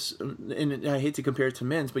previous, and I hate to compare it to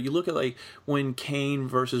men's, but you look at like when Kane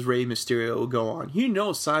versus Rey Mysterio would go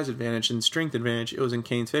on. Size advantage and strength advantage. It was in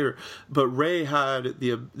Kane's favor, but Rey had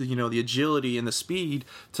the agility and the speed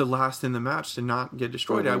to last in the match to not get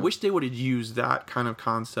destroyed. Mm-hmm. I wish they would have used that kind of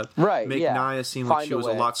concept. Right. Make Nia seem like she was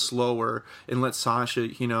a lot slower, and let Sasha,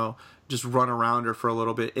 just run around her for a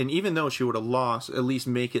little bit. And even though she would have lost, at least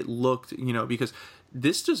make it look, because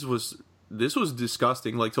this was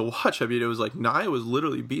disgusting, like, to watch. I mean, it was like Nia was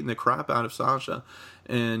literally beating the crap out of Sasha,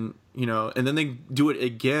 and and then they do it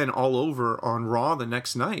again all over on Raw the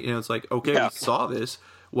next night, and it's like, okay, we saw this.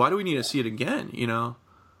 Why do we need to see it again?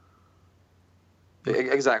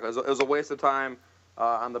 Exactly. It was a waste of time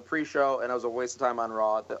on the pre-show, and it was a waste of time on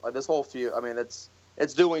Raw. This whole feud, I mean, it's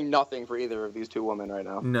doing nothing for either of these two women right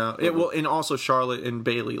now. No, and also Charlotte and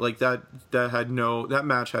Bayley, like that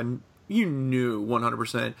match had,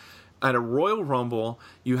 100%. At a Royal Rumble,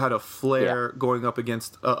 you had a Flair going up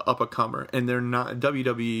against up-a-comer, and they're not.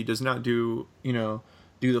 WWE does not do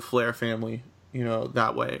the Flair family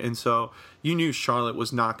that way, and so you knew Charlotte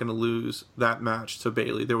was not going to lose that match to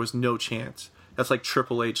Bayley. There was no chance. That's like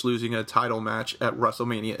Triple H losing a title match at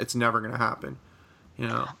WrestleMania. It's never going to happen.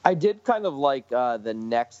 I did kind of like the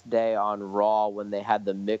next day on Raw when they had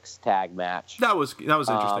the mixed tag match. That was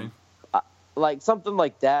interesting. Like something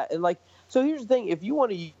like that, and so here's the thing: if you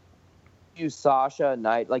want to use Sasha and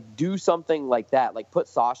Nia, like do something like that, like put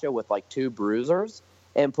Sasha with like two bruisers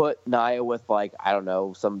and put Nia with like, I don't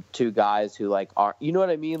know, some two guys who like aren't, you know what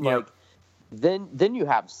I mean? Yeah. Like then you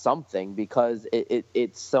have something because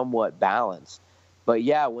it's somewhat balanced. But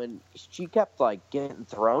yeah, when she kept like getting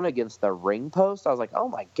thrown against the ring post, I was like, oh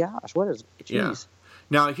my gosh, what is, jeez. Yeah.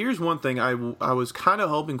 Now here's one thing I was kind of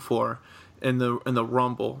hoping for in the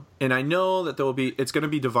Rumble, and I know that it's going to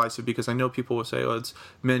be divisive because I know people will say, oh, it's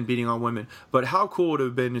men beating on women, but how cool would it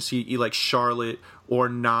have been to see like Charlotte or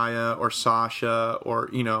Nia or Sasha or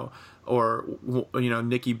Nikki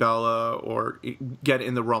Bella or get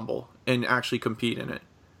in the Rumble and actually compete in it.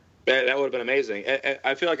 That would have been amazing.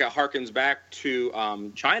 I feel like it harkens back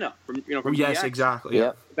to China from yes, DX, exactly.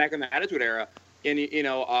 Yeah, back in the Attitude Era, and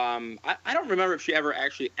I don't remember if she ever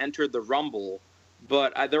actually entered the Rumble.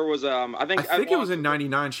 But there was I think it was in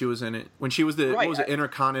 '99 she was in it when she was the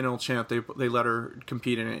Intercontinental champ. They let her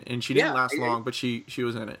compete in it, and she didn't last long, but she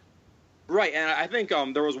was in it. Right, and I think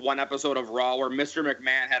there was one episode of Raw where Mr.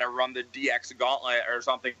 McMahon had to run the DX gauntlet or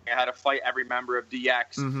something. He had to fight every member of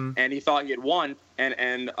DX, and he thought he had won,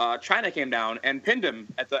 and China came down and pinned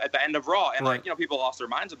him at the end of Raw, and right. people lost their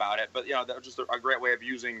minds about it. But that was just a great way of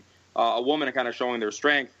using a woman and kind of showing their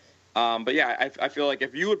strength. But yeah, I feel like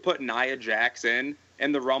if you would put Nia Jax in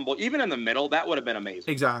the Rumble, even in the middle, that would have been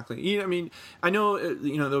amazing. Exactly. I mean, I know,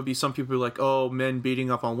 there would be some people who are like, oh, men beating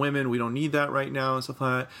up on women, we don't need that right now and stuff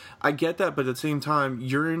like that. I get that, but at the same time,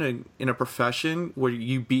 you're in a profession where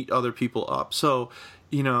you beat other people up. So,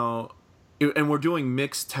 and we're doing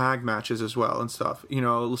mixed tag matches as well and stuff,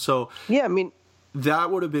 so. Yeah, I mean.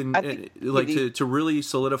 That would have been to really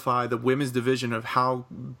solidify the women's division of how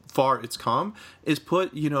far it's come is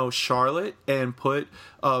put, Charlotte and put,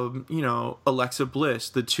 Alexa Bliss,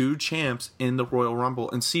 the two champs in the Royal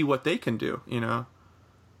Rumble and see what they can do, I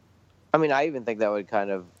mean, I even think that would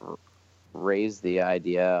kind of raise the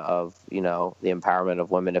idea of, the empowerment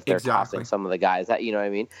of women if they're tossing some of the guys that, you know what I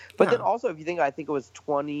mean? But then also, if you think, I think it was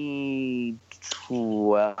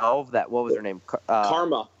 2012 that, what was her name?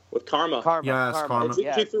 Karma. With Karma. Yes, Karma.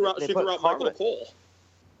 She threw out Michael Cole.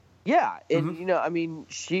 Yeah, and I mean,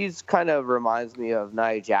 she's kind of reminds me of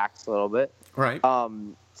Nia Jax a little bit. Right.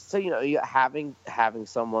 So you having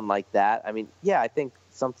someone like that. I mean, yeah, I think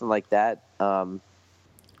something like that, could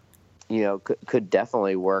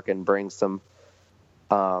definitely work and bring some,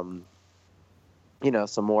 some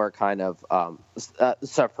more kind of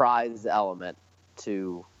surprise element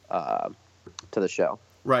to the show.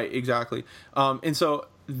 Right. Exactly. And so.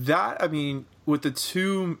 That, I mean, with the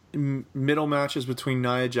two middle matches between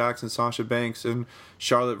Nia Jax and Sasha Banks and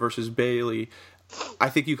Charlotte versus Bayley, I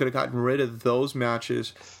think you could have gotten rid of those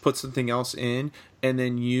matches, put something else in, and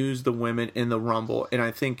then use the women in the Rumble. And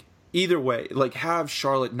I think either way, like have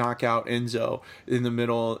Charlotte knock out Enzo in the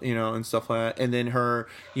middle, and stuff like that, and then her,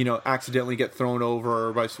 accidentally get thrown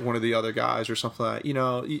over by one of the other guys or something like that. You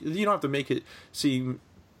don't have to make it seem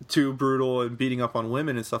too brutal and beating up on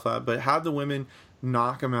women and stuff like that, but have the women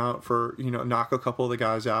knock them out knock a couple of the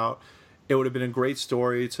guys out. It would have been a great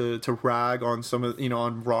story to rag on some of,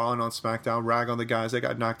 on Raw and on SmackDown, rag on the guys that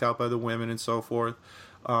got knocked out by the women and so forth.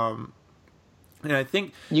 And I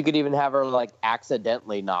think you could even have her like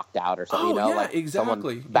accidentally knocked out or something. Like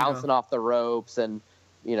exactly. Someone bouncing off the ropes, and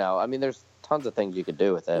I mean, there's tons of things you could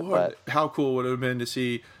do with it. But how cool would it have been to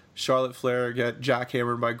see Charlotte Flair get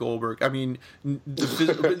jackhammered by Goldberg? I mean,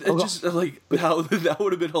 just like how that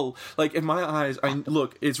would have been like in my eyes.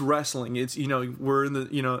 Look, it's wrestling. It's we're in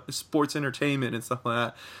the sports entertainment and stuff like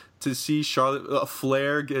that. To see Charlotte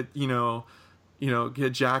Flair get get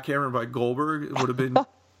jackhammered by Goldberg would have been.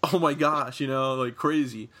 Oh my gosh, like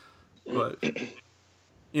crazy. But,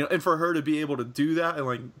 and for her to be able to do that and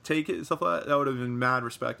like take it and stuff like that would have been mad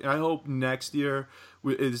respect. And I hope next year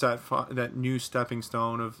is that new stepping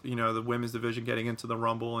stone of, the women's division getting into the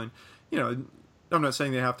Rumble. And, I'm not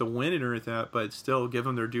saying they have to win it or anything like that, but still give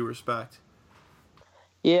them their due respect.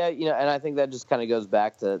 Yeah, and I think that just kind of goes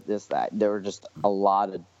back to that there were just a lot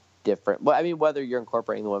of different, well, I mean, whether you're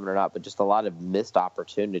incorporating the women or not, but just a lot of missed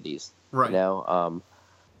opportunities. Right.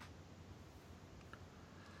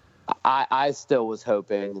 I still was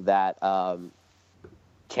hoping that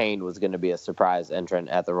Kane was going to be a surprise entrant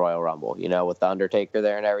at the Royal Rumble, with the Undertaker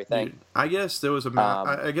there and everything. I guess there was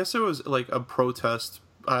I guess there was like a protest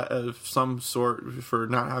of some sort for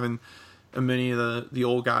not having many of the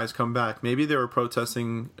old guys come back. Maybe they were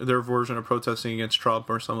protesting their version of protesting against Trump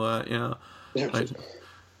or something like that. Like,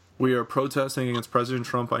 we are protesting against President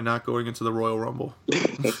Trump by not going into the Royal Rumble.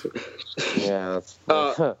 Yeah.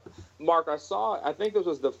 Mark, I think this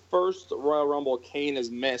was the first Royal Rumble Kane has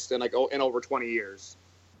missed in over 20 years.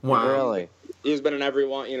 Wow. Really? He's been in every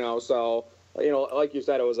one, so, like you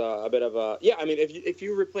said, it was a bit of a, I mean, if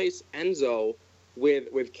you replace Enzo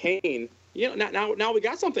with Kane, now we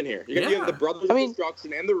got something here. You have the Brothers of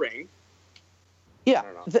Destruction and the Ring. Yeah.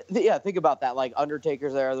 Think about that. Like,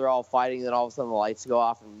 Undertaker's there, they're all fighting, then all of a sudden the lights go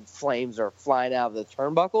off and flames are flying out of the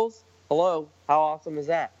turnbuckles. Hello? How awesome is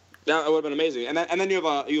that? That would have been amazing. And then you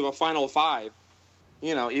have a final five.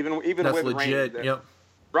 Even that's with legit. Reigns, yep.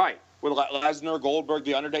 Right. With Lesnar, Goldberg,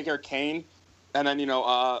 The Undertaker, Kane, and then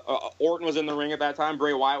Orton was in the ring at that time.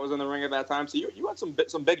 Bray Wyatt was in the ring at that time. So you had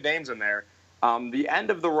some big names in there. The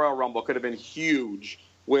end of the Royal Rumble could have been huge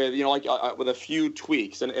with with a few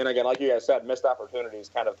tweaks and again, like you guys said, missed opportunities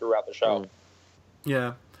kind of throughout the show.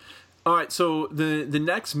 Yeah. All right. So the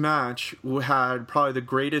next match had probably the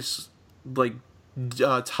greatest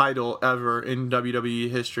title ever in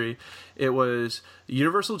WWE history. It was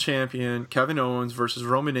Universal Champion Kevin Owens versus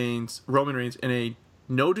Roman Reigns in a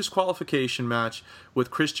no disqualification match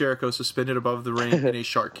with Chris Jericho suspended above the ring in a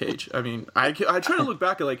shark cage. I mean, I try to look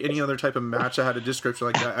back at like any other type of match that had a description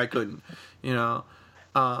like that. I couldn't,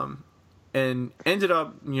 and ended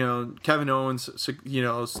up, Kevin Owens,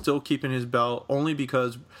 still keeping his belt only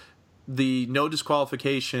because the no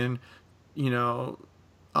disqualification,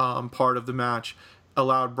 part of the match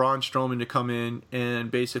allowed Braun Strowman to come in and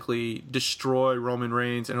basically destroy Roman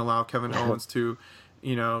Reigns and allow Kevin Owens to,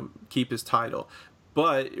 keep his title.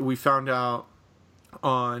 But we found out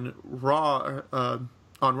on Raw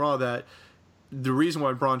that the reason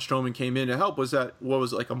why Braun Strowman came in to help was that,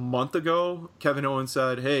 a month ago, Kevin Owens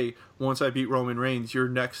said, hey, once I beat Roman Reigns, you're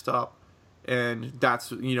next up. And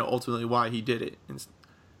that's, ultimately why he did it.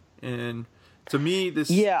 And to me, this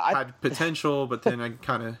had potential, but then I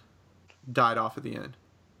kind of died off at the end.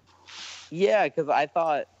 Yeah, because I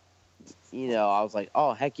thought, I was like,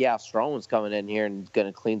 oh, heck yeah, Strowman's coming in here and going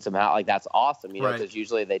to clean some house. Like, that's awesome, because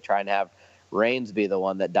usually they try and have Reigns be the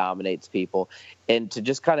one that dominates people. And to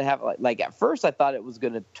just kind of have, at first I thought it was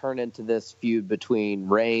going to turn into this feud between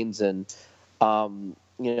Reigns and, Strowman.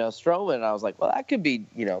 And I was like, well, that could be,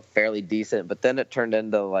 fairly decent. But then it turned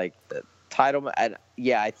into, the title. And,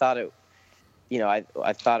 yeah, I thought it,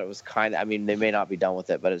 I thought it was kind of, I mean, they may not be done with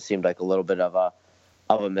it, but it seemed like a little bit of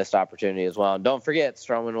a missed opportunity as well. And don't forget,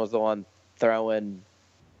 Strowman was the one throwing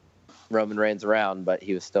Roman Reigns around, but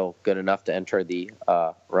he was still good enough to enter the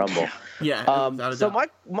Rumble. Yeah. So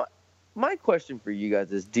my question for you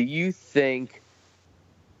guys is, do you think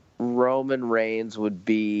Roman Reigns would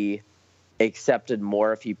be accepted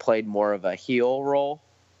more if he played more of a heel role?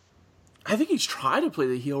 I think he's tried to play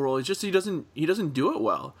the heel role. It's just he doesn't do it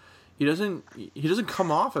well. He doesn't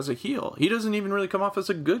come off as a heel. He doesn't even really come off as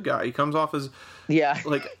a good guy. He comes off as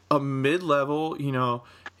like a mid-level,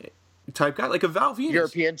 type guy, like a Val Venis.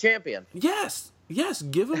 European champion. Yes. Yes,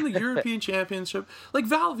 give him the European Championship. Like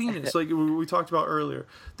Val Venus, like we talked about earlier.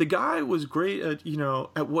 The guy was great at,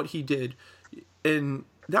 at what he did. And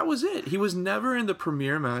that was it. He was never in the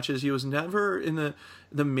premier matches. He was never in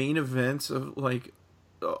the main events of like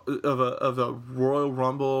of a Royal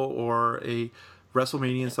Rumble or a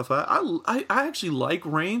WrestleMania and stuff like that. I actually like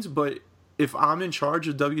Reigns, but if I'm in charge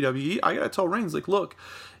of WWE, I gotta tell Reigns, like, look,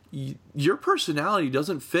 your personality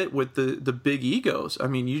doesn't fit with the big egos. I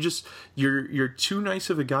mean, you're too nice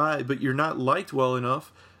of a guy, but you're not liked well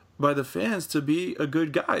enough by the fans to be a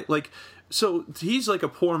good guy. Like, so he's like a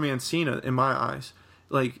poor man Cena in my eyes.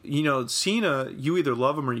 Like, Cena, you either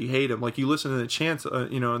love him or you hate him. Like, you listen to the chants,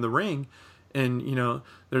 in the ring, and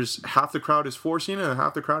there's half the crowd is for Cena and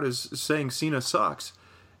half the crowd is saying Cena sucks.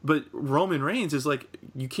 But Roman Reigns is like,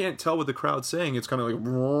 you can't tell what the crowd's saying. It's kind of like,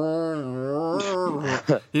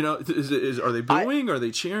 are they booing? Are they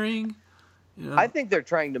cheering? I think they're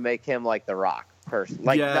trying to make him like The Rock person,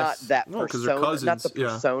 like not that persona, not the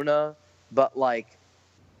persona, but like,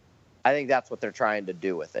 I think that's what they're trying to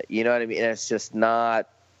do with it. You know what I mean? And it's just not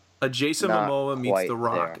a Jason Momoa meets The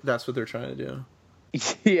Rock. There. That's what they're trying to do.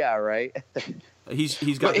 Yeah, right. He's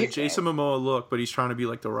got the Jason Momoa look, but he's trying to be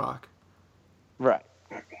like The Rock. Right.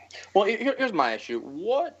 Well, here's my issue.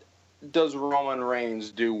 What does Roman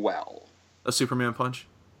Reigns do well? A Superman punch.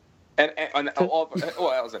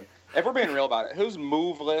 Listen, if we're being real about it, his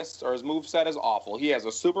move list or his move set is awful. He has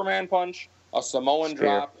a Superman punch, a Samoan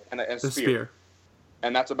drop, and a spear.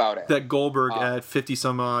 And that's about it. That Goldberg at 50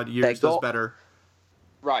 some odd years does better.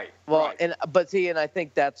 Right. Well, right. And I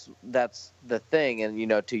think that's the thing.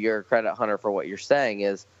 And to your credit, Hunter, for what you're saying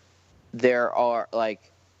is there are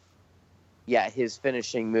his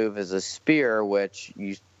finishing move is a spear, which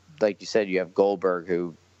like you said, you have Goldberg,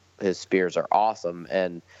 who his spears are awesome.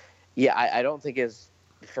 And I don't think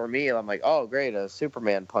for me, I'm like, oh great, a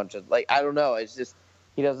Superman punch. Like, I don't know. It's just,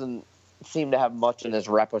 he doesn't seem to have much in his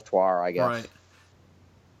repertoire, I guess. Right.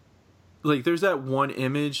 Like, there's that one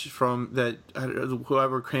image from that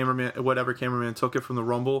whatever cameraman took it from the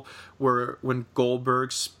Rumble, when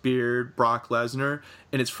Goldberg speared Brock Lesnar,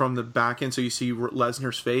 and it's from the back end, so you see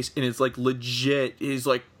Lesnar's face, and it's like legit. He's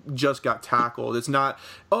like just got tackled. It's not,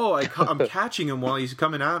 I'm catching him while he's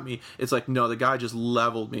coming at me. It's like, no, the guy just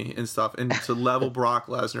leveled me and stuff. And to level Brock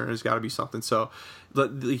Lesnar has got to be something. So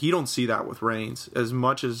you don't see that with Reigns as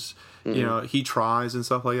much as. He tries and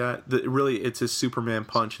stuff like that. Really, it's his Superman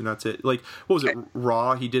punch, and that's it. Like, what was it,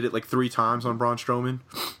 Raw? He did it like 3 times on Braun Strowman.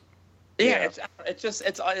 Yeah,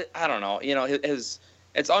 it's I don't know.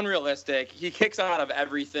 It's unrealistic. He kicks out of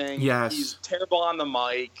everything. Yes. He's terrible on the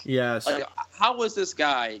mic. Yes. Like, how was this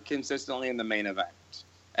guy consistently in the main event?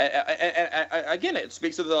 Again, it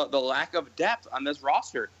speaks to the lack of depth on this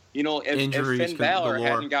roster. If Finn Balor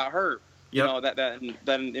hadn't got hurt,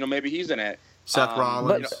 then maybe he's in it. Seth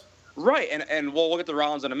Rollins. Right, and we'll look at the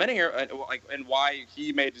Rollins in a minute here, and why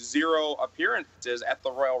he made 0 appearances at the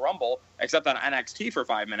Royal Rumble, except on NXT for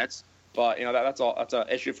 5 minutes. But that's an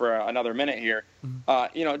issue for another minute here.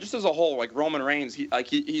 Just as a whole, like Roman Reigns,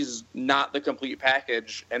 he's not the complete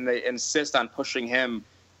package, and they insist on pushing him,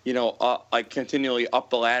 continually up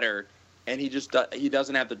the ladder, and he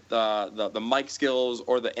doesn't have the mic skills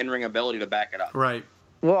or the in-ring ability to back it up. Right.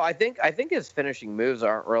 Well, I think his finishing moves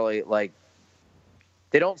aren't really like.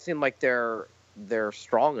 They don't seem like they're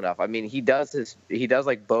strong enough. I mean, he does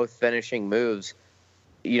like both finishing moves,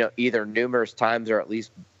 either numerous times or at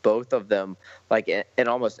least both of them, like in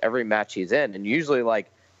almost every match he's in. And usually,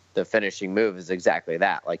 like, the finishing move is exactly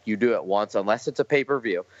that. Like, you do it once, unless it's a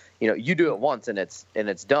pay-per-view. You do it once and it's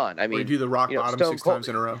done. I mean, or you do the rock bottom Stone 6 times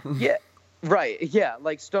in a row. Yeah, right. Yeah,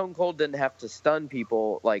 like Stone Cold didn't have to stun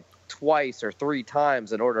people like twice or 3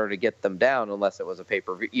 times in order to get them down, unless it was a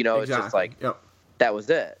pay-per-view. Exactly. It's just like. Yep. That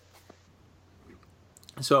was it.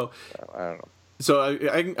 So I don't know. So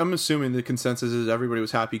I'm assuming the consensus is everybody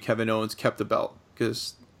was happy Kevin Owens kept the belt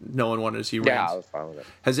because no one wanted to see Reigns. Yeah, I was fine with it.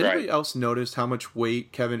 Has anybody else noticed how much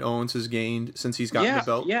weight Kevin Owens has gained since he's gotten the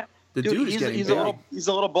belt? Yeah, the dude is getting big. He's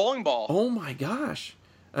a little bowling ball. Oh my gosh.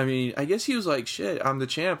 I mean, I guess he was like, shit, I'm the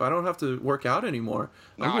champ. I don't have to work out anymore.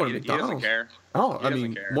 I'm going to McDonald's. He doesn't care. Oh, I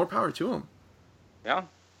mean, more power to him. Yeah.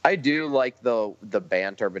 I do like the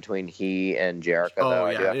banter between he and Jericho, though.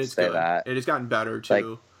 I do have to say good. that. It has gotten better,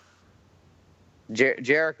 too. Like,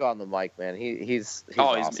 Jericho on the mic, man, he's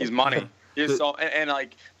awesome. He's money. He's and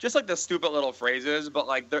like, just like the stupid little phrases, but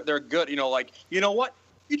like they're good. Like, you know what?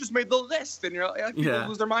 You just made the list, and people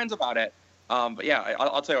lose their minds about it. But yeah,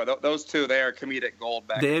 I'll tell you what, those two, they are comedic gold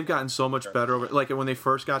back. They have gotten so much better over. Like when they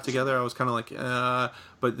first got together, I was kind of like,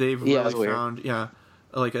 but they've really found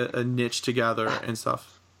like a niche together and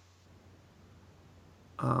stuff.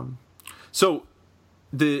 So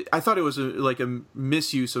I thought it was a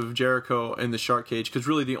misuse of Jericho in the shark cage, because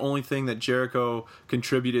really the only thing that Jericho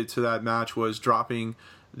contributed to that match was dropping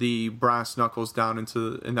the brass knuckles down and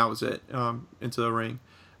that was it, into the ring.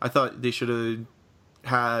 I thought they should have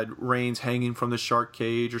had Reigns hanging from the shark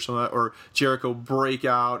cage or something, or Jericho break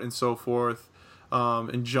out and so forth,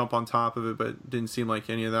 and jump on top of it, but it didn't seem like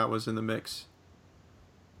any of that was in the mix.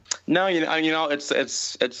 No, it's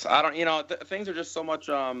I don't, things are just so much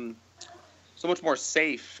more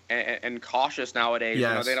safe and cautious nowadays.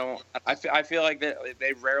 Yes. They don't. I feel like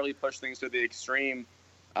they rarely push things to the extreme.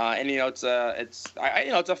 And it's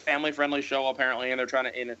a family friendly show apparently, and they're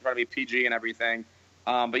trying to be PG and everything.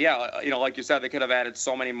 But yeah, like you said, they could have added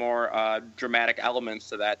so many more dramatic elements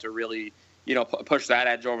to that to really push that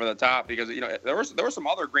edge over the top, because there were some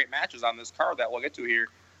other great matches on this card that we'll get to here.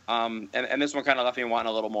 And this one kind of left me wanting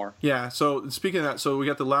a little more. Yeah, so speaking of that, so we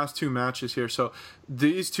got the last two matches here. So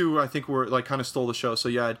these two, I think, were kind of stole the show. So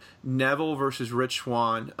you had Neville versus Rich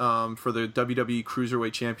Swann for the WWE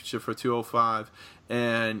Cruiserweight Championship for 205.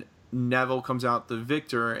 And Neville comes out the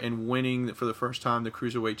victor and winning for the first time the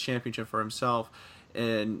Cruiserweight Championship for himself.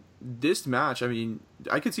 And this match, I mean,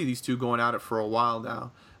 I could see these two going at it for a while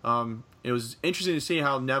now. It was interesting to see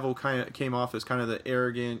how Neville kind of came off as kind of the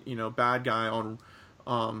arrogant, bad guy on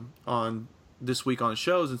this week on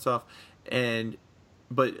shows and stuff,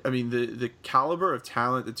 but I mean the caliber of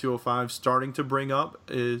talent that 205 starting to bring up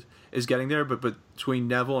is getting there, but between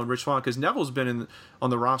Neville and Rich Swann, because Neville's been on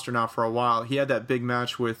the roster now for a while. He had that big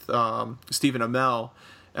match with Stephen Amell.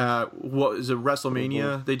 What was it,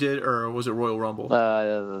 WrestleMania they did, or was it Royal Rumble?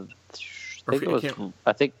 I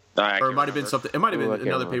think. Or it might have been something. It might have been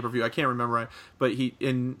another pay-per-view. I can't remember right. But he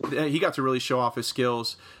got to really show off his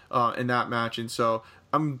skills in that match, and so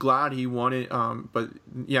I'm glad he won it. But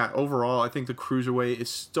yeah, overall, I think the Cruiserweight is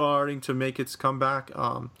starting to make its comeback.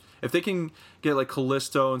 If they can get like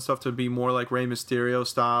Kalisto and stuff to be more like Rey Mysterio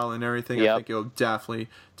style and everything, I think it'll definitely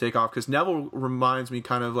take off. Because Neville reminds me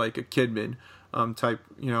kind of like a Kidman type,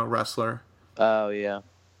 wrestler. Oh yeah.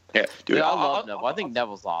 Yeah, dude, I love Neville. I think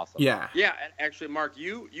Neville's awesome. Yeah. Yeah, and actually, Mark,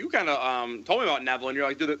 you kind of told me about Neville, and you're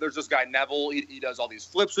like, dude, there's this guy Neville. He does all these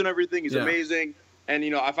flips and everything. He's amazing. And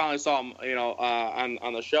I finally saw him,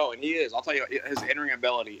 on the show, and he is. I'll tell you, his in-ring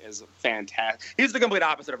ability is fantastic. He's the complete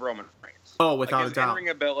opposite of Roman Reigns. Oh, without a doubt. His in-ring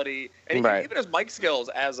ability, and even his mic skills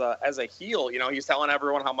as a heel. He's telling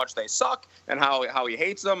everyone how much they suck and how he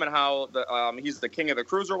hates them and how he's the king of the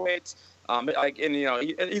cruiserweights.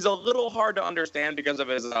 He's a little hard to understand because of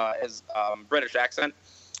his British accent,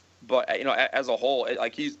 but as a whole,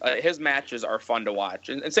 his matches are fun to watch.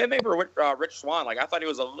 And same thing for Rich Swann. Like, I thought he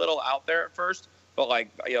was a little out there at first, but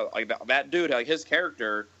that dude, his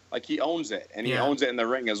character, he owns it, and he owns it in the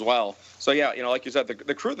ring as well. So yeah, like you said,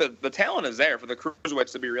 the crew, the talent is there for the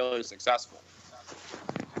cruiserweights to be really successful.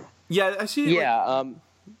 Yeah, I see. Yeah.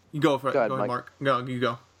 You go for it. Go ahead, Mark. No, you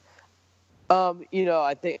go.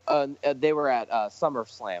 I think they were at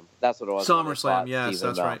SummerSlam. That's what it was. SummerSlam, yes,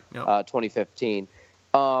 that's right. Yep. 2015.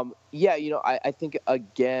 I think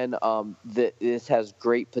again, this has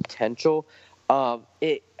great potential.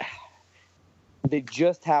 They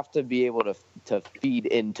just have to be able to feed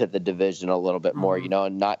into the division a little bit more,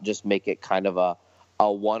 and not just make it kind of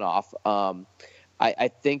a one-off.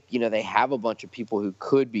 I think they have a bunch of people who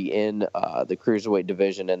could be in the cruiserweight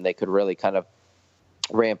division, and they could really kind of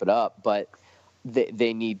ramp it up, but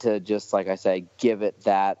they need to just, like I said, give it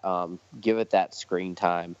that screen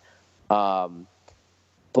time.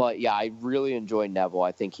 But yeah, I really enjoy Neville.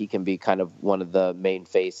 I think he can be kind of one of the main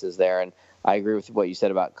faces there, and I agree with what you said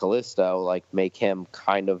about Kalisto. Like, make him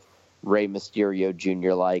kind of Rey Mysterio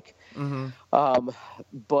Jr. like.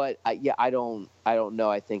 But I don't know.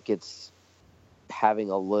 I think it's having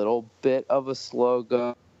a little bit of a slow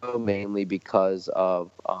go, mainly because of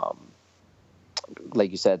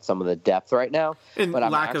like you said, some of the depth right now. And but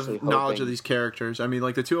lack of knowledge of these characters. I mean,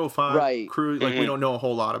 like the 205 crew, we don't know a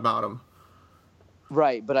whole lot about them.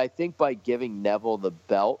 Right, but I think by giving Neville the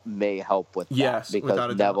belt may help with that. Yes,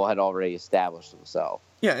 because Neville had already established himself.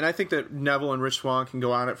 Yeah, and I think that Neville and Rich Swann can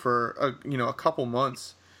go at it for a couple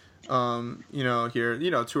months. Here,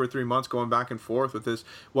 2 or 3 months going back and forth with this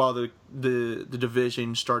while the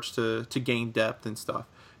division starts to gain depth and stuff.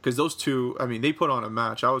 Because those two, I mean, they put on a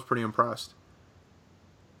match. I was pretty impressed.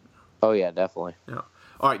 Oh yeah, definitely. Yeah.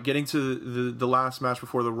 All right, getting to the last match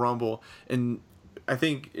before the Rumble, and I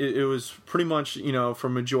think it was pretty much, for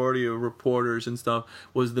majority of reporters and stuff,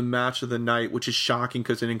 was the match of the night, which is shocking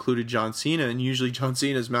because it included John Cena, and usually John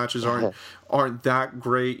Cena's matches aren't that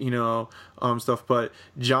great, stuff. But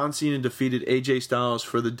John Cena defeated AJ Styles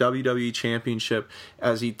for the WWE Championship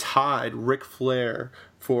as he tied Ric Flair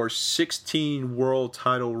for 16 world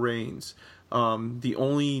title reigns. The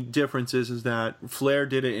only difference is that Flair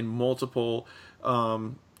did it in multiple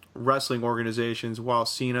wrestling organizations, while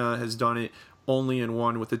Cena has done it only in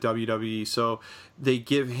one with the WWE. So they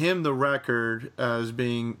give him the record as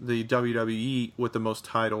being the WWE with the most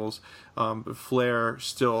titles. But Flair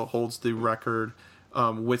still holds the record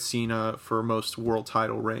with Cena for most world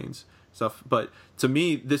title reigns. Stuff. But to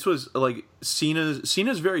me, this was like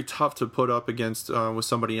Cena's very tough to put up against with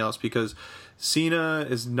somebody else, because Cena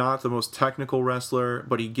is not the most technical wrestler,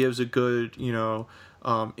 but he gives a good,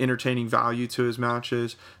 entertaining value to his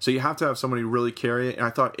matches. So you have to have somebody really carry it, and I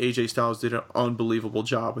thought AJ Styles did an unbelievable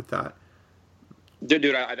job with that.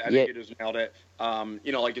 Dude, I think you just nailed it.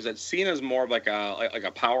 Like you said, Cena's more of like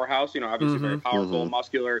a powerhouse. Obviously very powerful,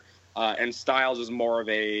 muscular, and Styles is more of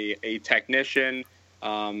a technician.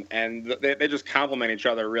 And they just complement each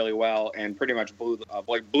other really well, and pretty much blew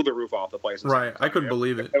the roof off the place. Right, I couldn't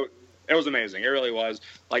believe it. It was amazing. It really was.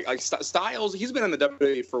 Like Styles, he's been in the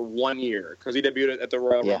WWE for 1 year because he debuted at the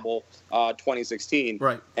Royal Rumble 2016.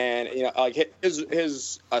 Right. And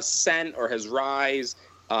his ascent or his rise,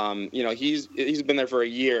 he's been there for a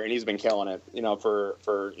year and he's been killing it.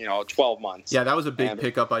 For 12 months. Yeah, that was a big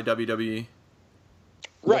pickup by WWE.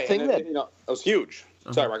 Right. It was huge.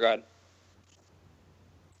 Sorry, Mark, go ahead.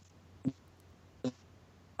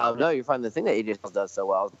 No, you're fine. The thing that AJ Styles does so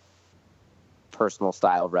well is personal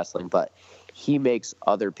style of wrestling, but he makes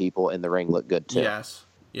other people in the ring look good too. Yes.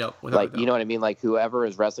 Yep. Like, you know what I mean? Like, whoever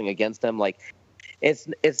is wrestling against him, like, it's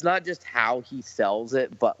not just how he sells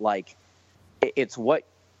it, but like, it's what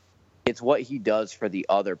he does for the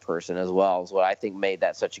other person as well is what I think made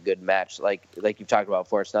that such a good match. Like you've talked about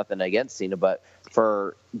before, it's nothing against Cena, but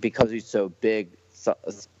because he's so big,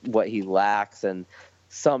 what he lacks and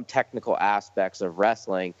some technical aspects of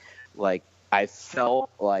wrestling, like I felt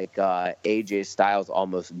like AJ Styles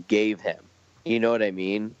almost gave him, you know what I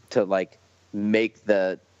mean, to like make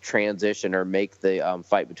the transition or make the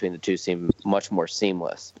fight between the two seem much more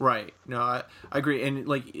seamless. Right. No, I agree. And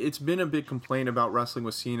like, it's been a big complaint about wrestling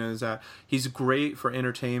with Cena is that he's great for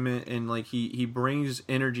entertainment and like he brings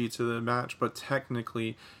energy to the match, but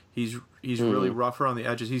technically he's really rougher on the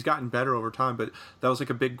edges. He's gotten better over time, but that was like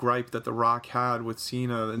a big gripe that The Rock had with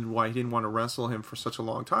Cena, and why he didn't want to wrestle him for such a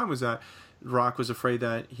long time was that Rock was afraid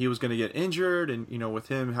that he was going to get injured, and with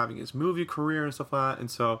him having his movie career and stuff like that,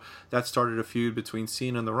 and so that started a feud between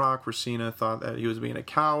Cena and The Rock, where Cena thought that he was being a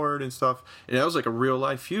coward and stuff, and that was like a real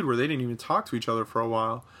life feud where they didn't even talk to each other for a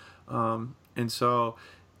while, and so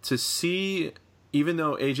to see, even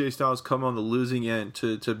though AJ Styles come on the losing end,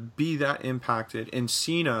 to be that impacted, and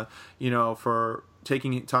Cena, for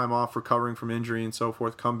taking time off, recovering from injury and so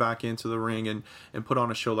forth, come back into the ring and put on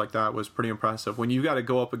a show like that was pretty impressive. When you got to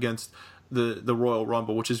go up against the Royal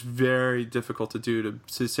Rumble, which is very difficult to do,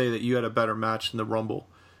 to say that you had a better match in the Rumble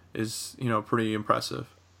is, pretty impressive.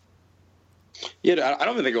 Yeah, I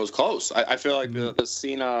don't even think it was close. I feel like the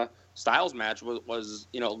Cena Styles match was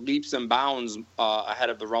leaps and bounds ahead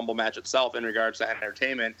of the Rumble match itself in regards to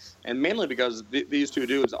entertainment, and mainly because these two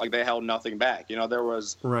dudes, like, they held nothing back. There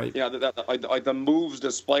was like the moves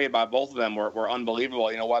displayed by both of them were unbelievable.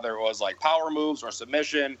 Whether it was like power moves or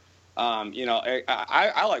submission.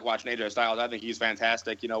 I like watching AJ Styles. I think he's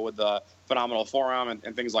fantastic. with the phenomenal forearm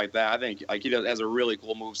and things like that. I think like he has a really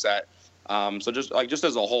cool moveset. So just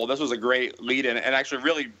as a whole, this was a great lead in, and actually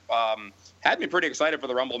really had me pretty excited for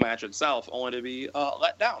the Rumble match itself, only to be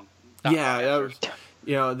let down. That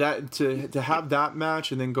to have that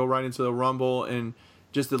match and then go right into the Rumble and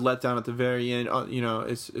just the letdown at the very end,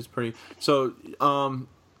 it's pretty. So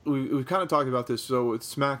we've kind of talked about this. So with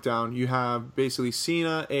SmackDown, you have basically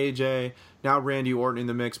Cena, AJ, now Randy Orton in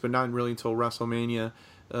the mix, but not really until WrestleMania.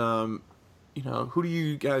 Who do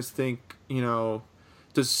you guys think?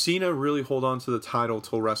 Does Cena really hold on to the title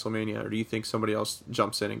till WrestleMania, or do you think somebody else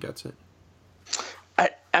jumps in and gets it?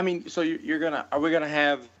 I mean, so are we gonna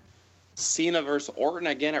have Cena versus Orton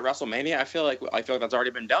again at WrestleMania? I feel like that's already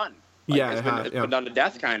been done. It's been done to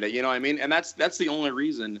death, kind of. You know what I mean? And that's the only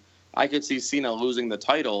reason I could see Cena losing the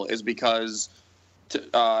title is because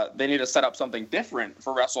they need to set up something different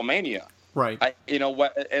for WrestleMania. Right.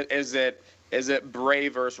 What is it? Is it Bray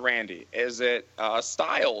versus Randy? Is it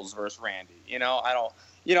Styles versus Randy?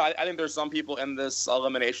 I think there's some people in this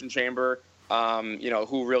elimination chamber,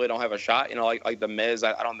 who really don't have a shot. Like the Miz.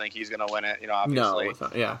 I don't think he's going to win it. Obviously. No.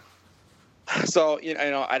 Yeah. So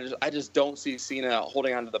I just don't see Cena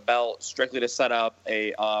holding onto the belt strictly to set up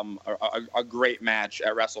a great match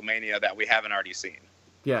at WrestleMania that we haven't already seen.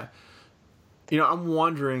 Yeah. I'm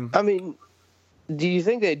wondering. I mean, do you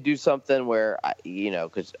think they'd do something where,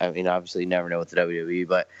 because obviously you never know with the WWE,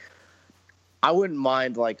 but I wouldn't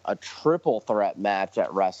mind like a triple threat match at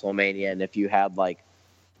WrestleMania, and if you had like,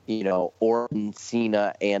 Orton,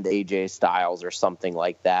 Cena, and AJ Styles or something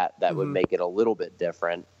like that, that would make it a little bit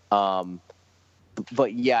different.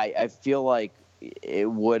 But yeah, I feel like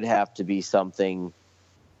it would have to be something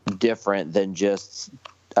different than just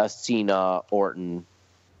a Cena Orton,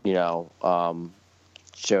 showdown,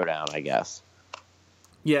 I guess.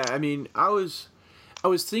 Yeah, I mean, I was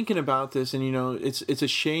thinking about this, and it's a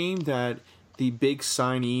shame that the big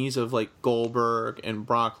signees of like Goldberg and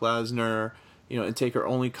Brock Lesnar, and Taker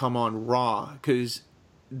only come on Raw, because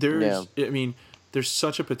there's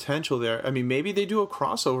such a potential there. I mean, maybe they do a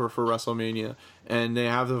crossover for WrestleMania and they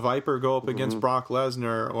have the Viper go up against Brock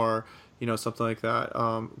Lesnar or, something like that.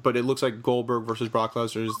 But it looks like Goldberg versus Brock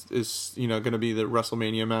Lesnar is going to be the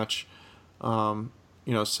WrestleMania match,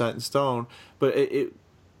 set in stone. But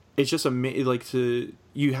it's just amazing.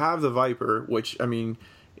 You have the Viper, which, I mean,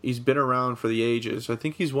 he's been around for the ages. I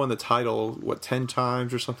think he's won the title, 10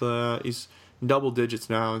 times or something like that. He's double digits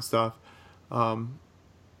now and stuff.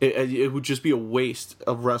 It would just be a waste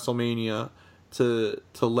of WrestleMania to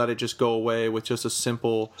let it just go away with just a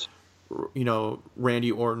simple,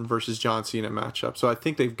 Randy Orton versus John Cena matchup. So I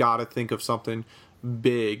think they've got to think of something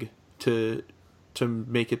big to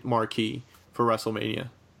make it marquee for WrestleMania.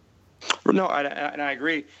 No, and I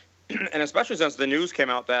agree. And especially since the news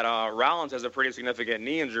came out that Rollins has a pretty significant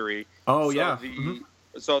knee injury. Oh, so yeah.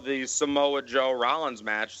 So the Samoa Joe Rollins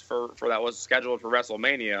match for that was scheduled for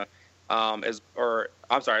WrestleMania. For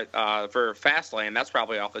Fastlane, that's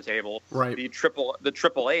probably off the table. Right. The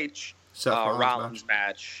Triple H Rollins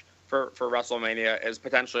match for WrestleMania is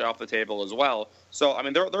potentially off the table as well. So I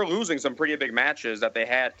mean, they're losing some pretty big matches that they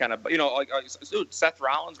had kind of, dude, Seth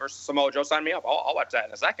Rollins versus Samoa Joe, sign me up. I'll watch that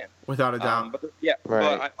in a second. Without a doubt. But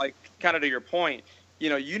kind of to your point,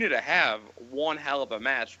 you need to have one hell of a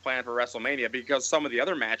match planned for WrestleMania, because some of the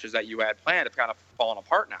other matches that you had planned have kind of fallen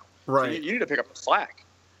apart now. Right. So you need to pick up the slack.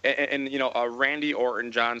 And Randy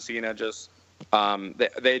Orton, John Cena, just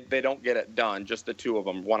they don't get it done. Just the two of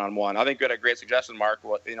them, one on one. I think you had a great suggestion, Mark.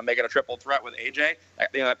 Make it a triple threat with AJ.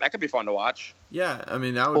 That could be fun to watch. Yeah, I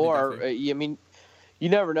mean that would. Or you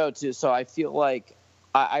never know too. So I feel like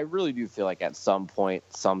I really do feel like at some point,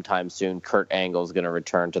 sometime soon, Kurt Angle is going to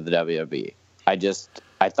return to the WWE. I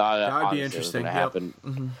thought that would be interesting. It was going to happen.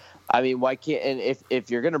 Mm-hmm. I mean, why can't? And if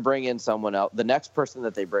you're going to bring in someone else, the next person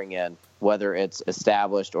that they bring in, whether it's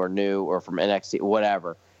established or new or from NXT,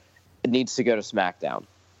 whatever, it needs to go to SmackDown.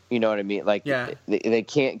 You know what I mean? Like, they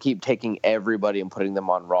can't keep taking everybody and putting them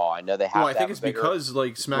on Raw. I know they have. Well, I think it's because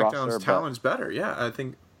SmackDown's talent's better. Yeah, I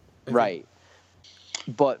think. Right.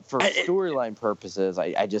 But for storyline purposes,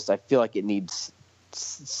 I feel like it needs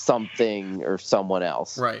something or someone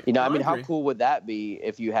else. Right. I mean, how cool would that be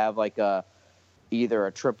if you have like either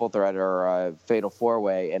a triple threat or a fatal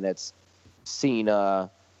four-way, and it's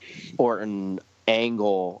Cena, Orton,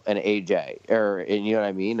 Angle, and AJ, and you know what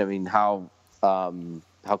I mean? I mean, how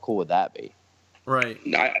cool would that be? Right.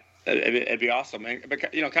 It'd be awesome. And,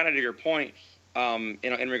 kind of to your point,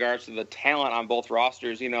 in regards to the talent on both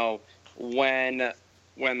rosters,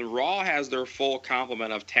 when Raw has their full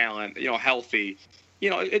complement of talent, healthy,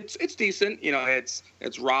 it's decent.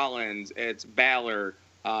 It's Rollins, it's Balor.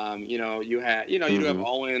 You have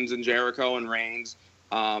Owens and Jericho and Reigns.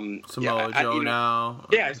 Samoa Joe now.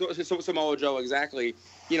 Yeah, so Samoa Joe, exactly.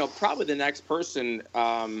 Probably the next person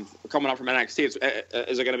coming up from NXT is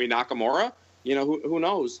it going to be Nakamura? Who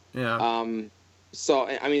knows? Yeah. So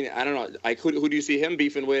I mean, I don't know. Like, who do you see him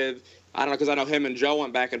beefing with? I don't know, because I know him and Joe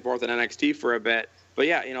went back and forth in NXT for a bit. But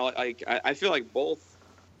yeah, I feel like both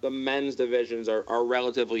the men's divisions are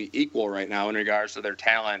relatively equal right now in regards to their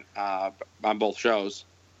talent on both shows.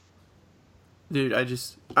 Dude,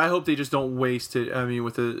 I hope they just don't waste it. I mean,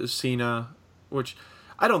 with the Cena, which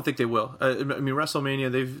I don't think they will. I mean,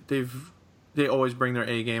 WrestleMania, they always bring their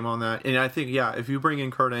A game on that, and I think if you bring in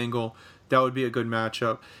Kurt Angle, that would be a good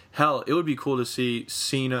matchup. Hell, it would be cool to see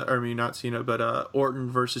Orton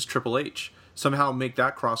versus Triple H. Somehow make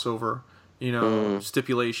that crossover,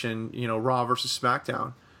 stipulation, Raw versus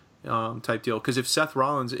SmackDown type deal. Because if Seth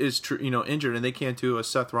Rollins is injured and they can't do a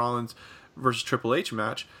Seth Rollins versus Triple H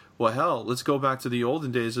match, well, hell, let's go back to the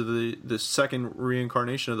olden days of the second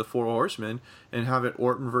reincarnation of the Four Horsemen and have it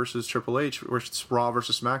Orton versus Triple H versus Raw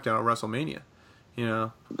versus SmackDown at WrestleMania.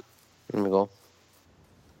 There we go.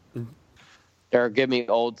 Or give me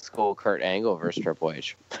old school Kurt Angle versus Triple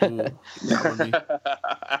H. Ooh, that would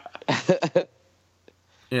be,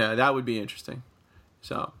 yeah, that would be interesting.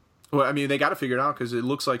 So, well, I mean, they got to figure it out because it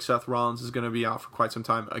looks like Seth Rollins is going to be out for quite some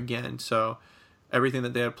time again. So, everything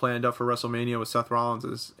that they had planned up for WrestleMania with Seth Rollins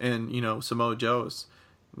is, and Samoa Joe is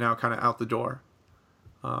now kind of out the door.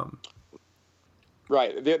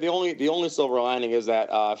 Right. The only silver lining is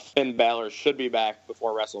that Finn Balor should be back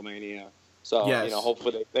before WrestleMania. So yes.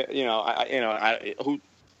 Hopefully, Is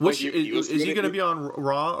he going to be on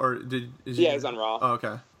Raw or he's on Raw. Oh,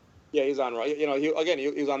 okay. Yeah, he's on Raw. He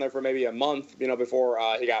was on there for maybe a month. Before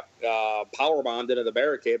he got power bombed into the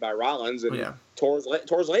barricade by Rollins and tore his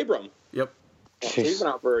labrum. Yep. So he's been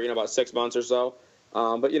out for about 6 months or so.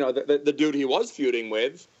 But the dude he was feuding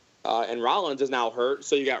with. And Rollins is now hurt,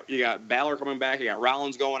 so you got Balor coming back. You got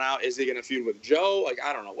Rollins going out. Is he going to feud with Joe?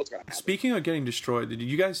 I don't know what's going to happen. Speaking of getting destroyed, did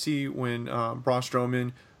you guys see when Braun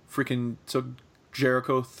Strowman freaking took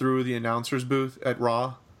Jericho through the announcer's booth at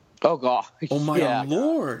Raw? Oh God! Oh my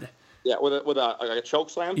Lord! Yeah, with a choke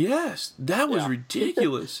slam. Yes, that was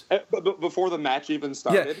ridiculous. But before the match even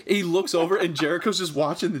started, he looks over and Jericho's just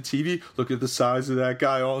watching the TV. Look at the size of that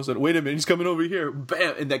guy. All of a sudden, wait a minute, he's coming over here.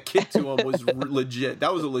 Bam! And that kick to him was legit.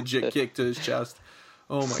 That was a legit kick to his chest.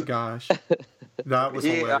 Oh my gosh, that was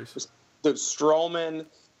hilarious. Dude, Strowman.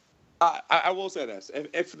 I will say this: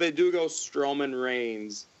 if they do go Strowman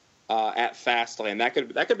Reigns at Fastlane, that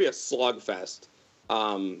could be a slugfest.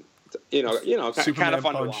 Kind of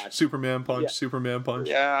fun to watch. Superman punch.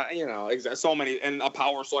 Yeah, exactly. So many, and a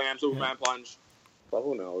power slam, Superman punch. But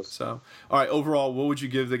who knows? So, all right. Overall, what would you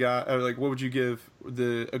give the guy? Or what would you give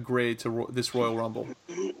a grade to this Royal Rumble?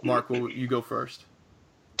 Mark, you go first.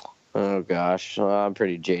 Oh gosh, I'm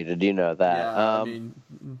pretty jaded. You know that. Yeah,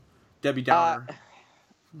 Debbie Downer.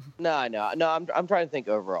 No. I'm trying to think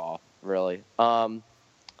overall. Really.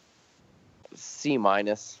 C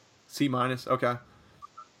minus. C minus. Okay.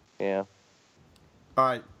 Yeah. All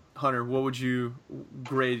right, Hunter. What would you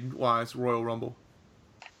grade wise Royal Rumble?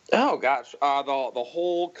 Oh gosh, the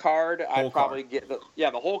whole card I'd probably give a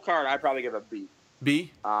B.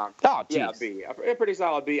 B. Yeah, B. A pretty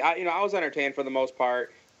solid B. I was entertained for the most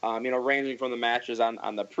part. Ranging from the matches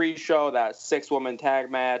on the pre-show, that 6-woman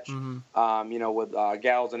tag match. Mm-hmm. With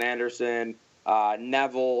Gallows and Anderson,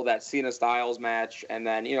 Neville, that Cena Styles match, and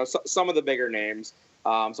then some of the bigger names.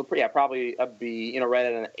 Probably a B, right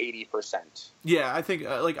at an 80%. Yeah, I think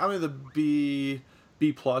I'm in the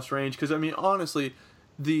B plus range because honestly,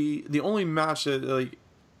 the only match that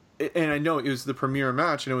and I know it was the premiere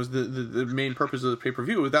match and it was the main purpose of the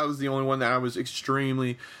pay-per-view. That was the only one that I was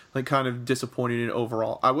extremely kind of disappointed in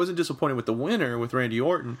overall. I wasn't disappointed with the winner with Randy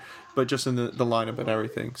Orton, but just in the lineup and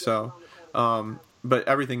everything. So, but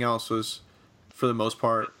everything else was for the most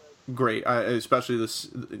part great, especially this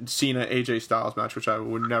Cena AJ Styles match, which I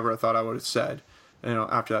would never have thought I would have said,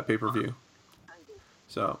 after that pay-per-view.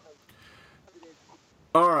 So,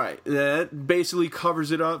 all right, that basically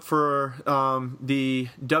covers it up for the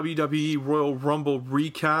WWE Royal Rumble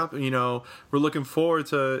recap. We're looking forward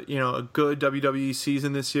to a good WWE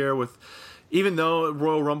season this year. Even though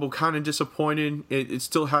Royal Rumble kind of disappointed, it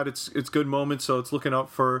still had its good moments. So it's looking up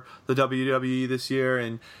for the WWE this year,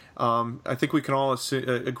 and I think we can all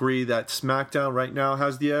agree that SmackDown right now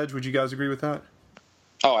has the edge. Would you guys agree with that?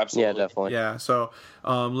 Oh, absolutely. Yeah, definitely. Yeah. So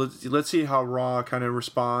let's see how Raw kind of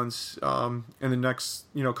responds in the next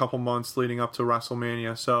couple months leading up to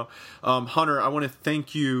WrestleMania. So Hunter, I want to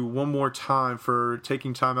thank you one more time for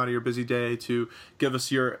taking time out of your busy day to give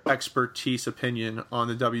us your expertise opinion on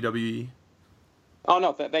the WWE. Oh,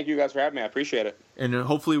 no, thank you guys for having me. I appreciate it. And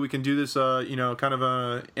hopefully we can do this, kind of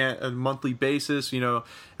a monthly basis,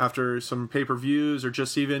 after some pay-per-views or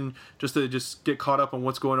just to get caught up on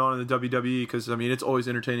what's going on in the WWE because, it's always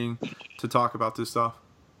entertaining to talk about this stuff.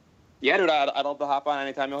 Yeah, dude, I'd love to hop on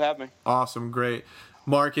anytime you'll have me. Awesome, great.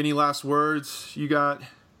 Mark, any last words you got?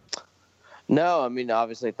 No,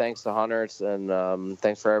 obviously thanks to Hunter and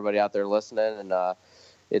thanks for everybody out there listening and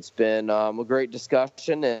it's been a great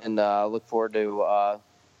discussion, and I look forward to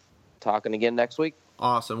talking again next week.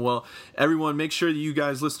 Awesome. Well, everyone, make sure that you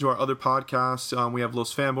guys listen to our other podcasts. We have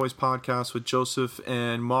Los Fanboys podcast with Joseph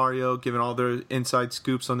and Mario, giving all their inside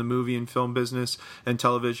scoops on the movie and film business and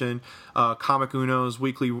television. Comic Uno's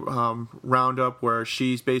weekly roundup, where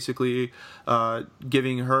she's basically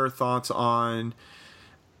giving her thoughts on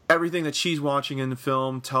everything that she's watching in the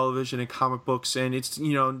film, television, and comic books, and it's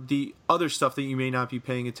the other stuff that you may not be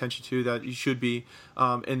paying attention to that you should be.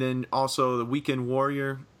 And then also the Weekend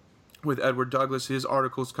Warrior with Edward Douglas. His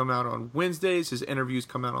articles come out on Wednesdays. His interviews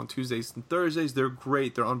come out on Tuesdays and Thursdays. They're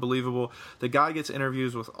great. They're unbelievable. The guy gets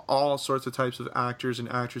interviews with all sorts of types of actors and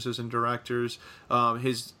actresses and directors.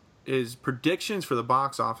 His predictions for the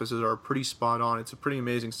box offices are pretty spot on. It's pretty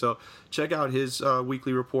amazing. So check out his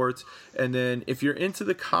weekly reports. And then if you're into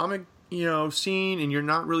the comic scene and you're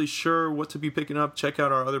not really sure what to be picking up, check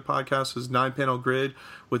out our other podcast, is 9-Panel Grid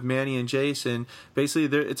with Manny and Jason.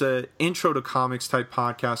 Basically, it's a intro to comics type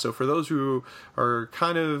podcast. So for those who are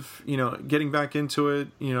kind of getting back into it,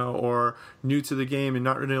 or new to the game and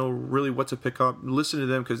not know really what to pick up, listen to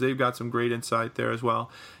them because they've got some great insight there as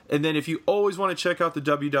well. And then if you always want to check out the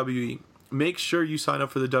WWE, make sure you sign up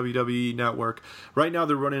for the WWE Network. Right now,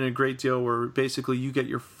 they're running a great deal where basically you get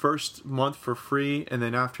your first month for free, and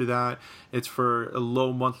then after that, it's for a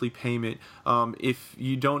low monthly payment. If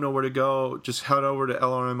you don't know where to go, just head over to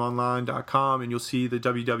lrmonline.com, and you'll see the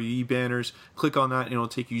WWE banners. Click on that, and it'll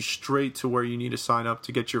take you straight to where you need to sign up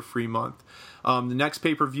to get your free month. The next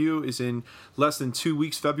pay-per-view is in less than 2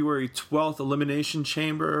 weeks, February 12th, Elimination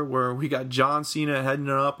Chamber, where we got John Cena heading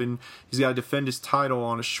up, and he's got to defend his title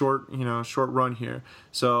on a short run here.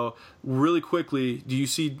 So really quickly,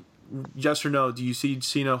 yes or no, do you see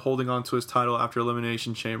Cena holding on to his title after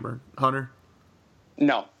Elimination Chamber? Hunter?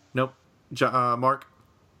 No. Nope. Mark?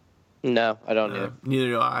 No, I don't either. Neither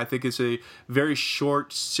do I. I think it's a very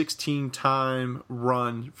short 16-time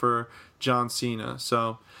run for John Cena.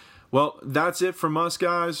 So, well, that's it from us,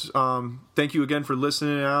 guys. Thank you again for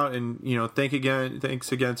listening out, and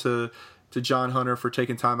thanks again to John Hunter for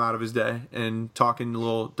taking time out of his day and talking a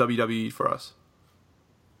little WWE for us.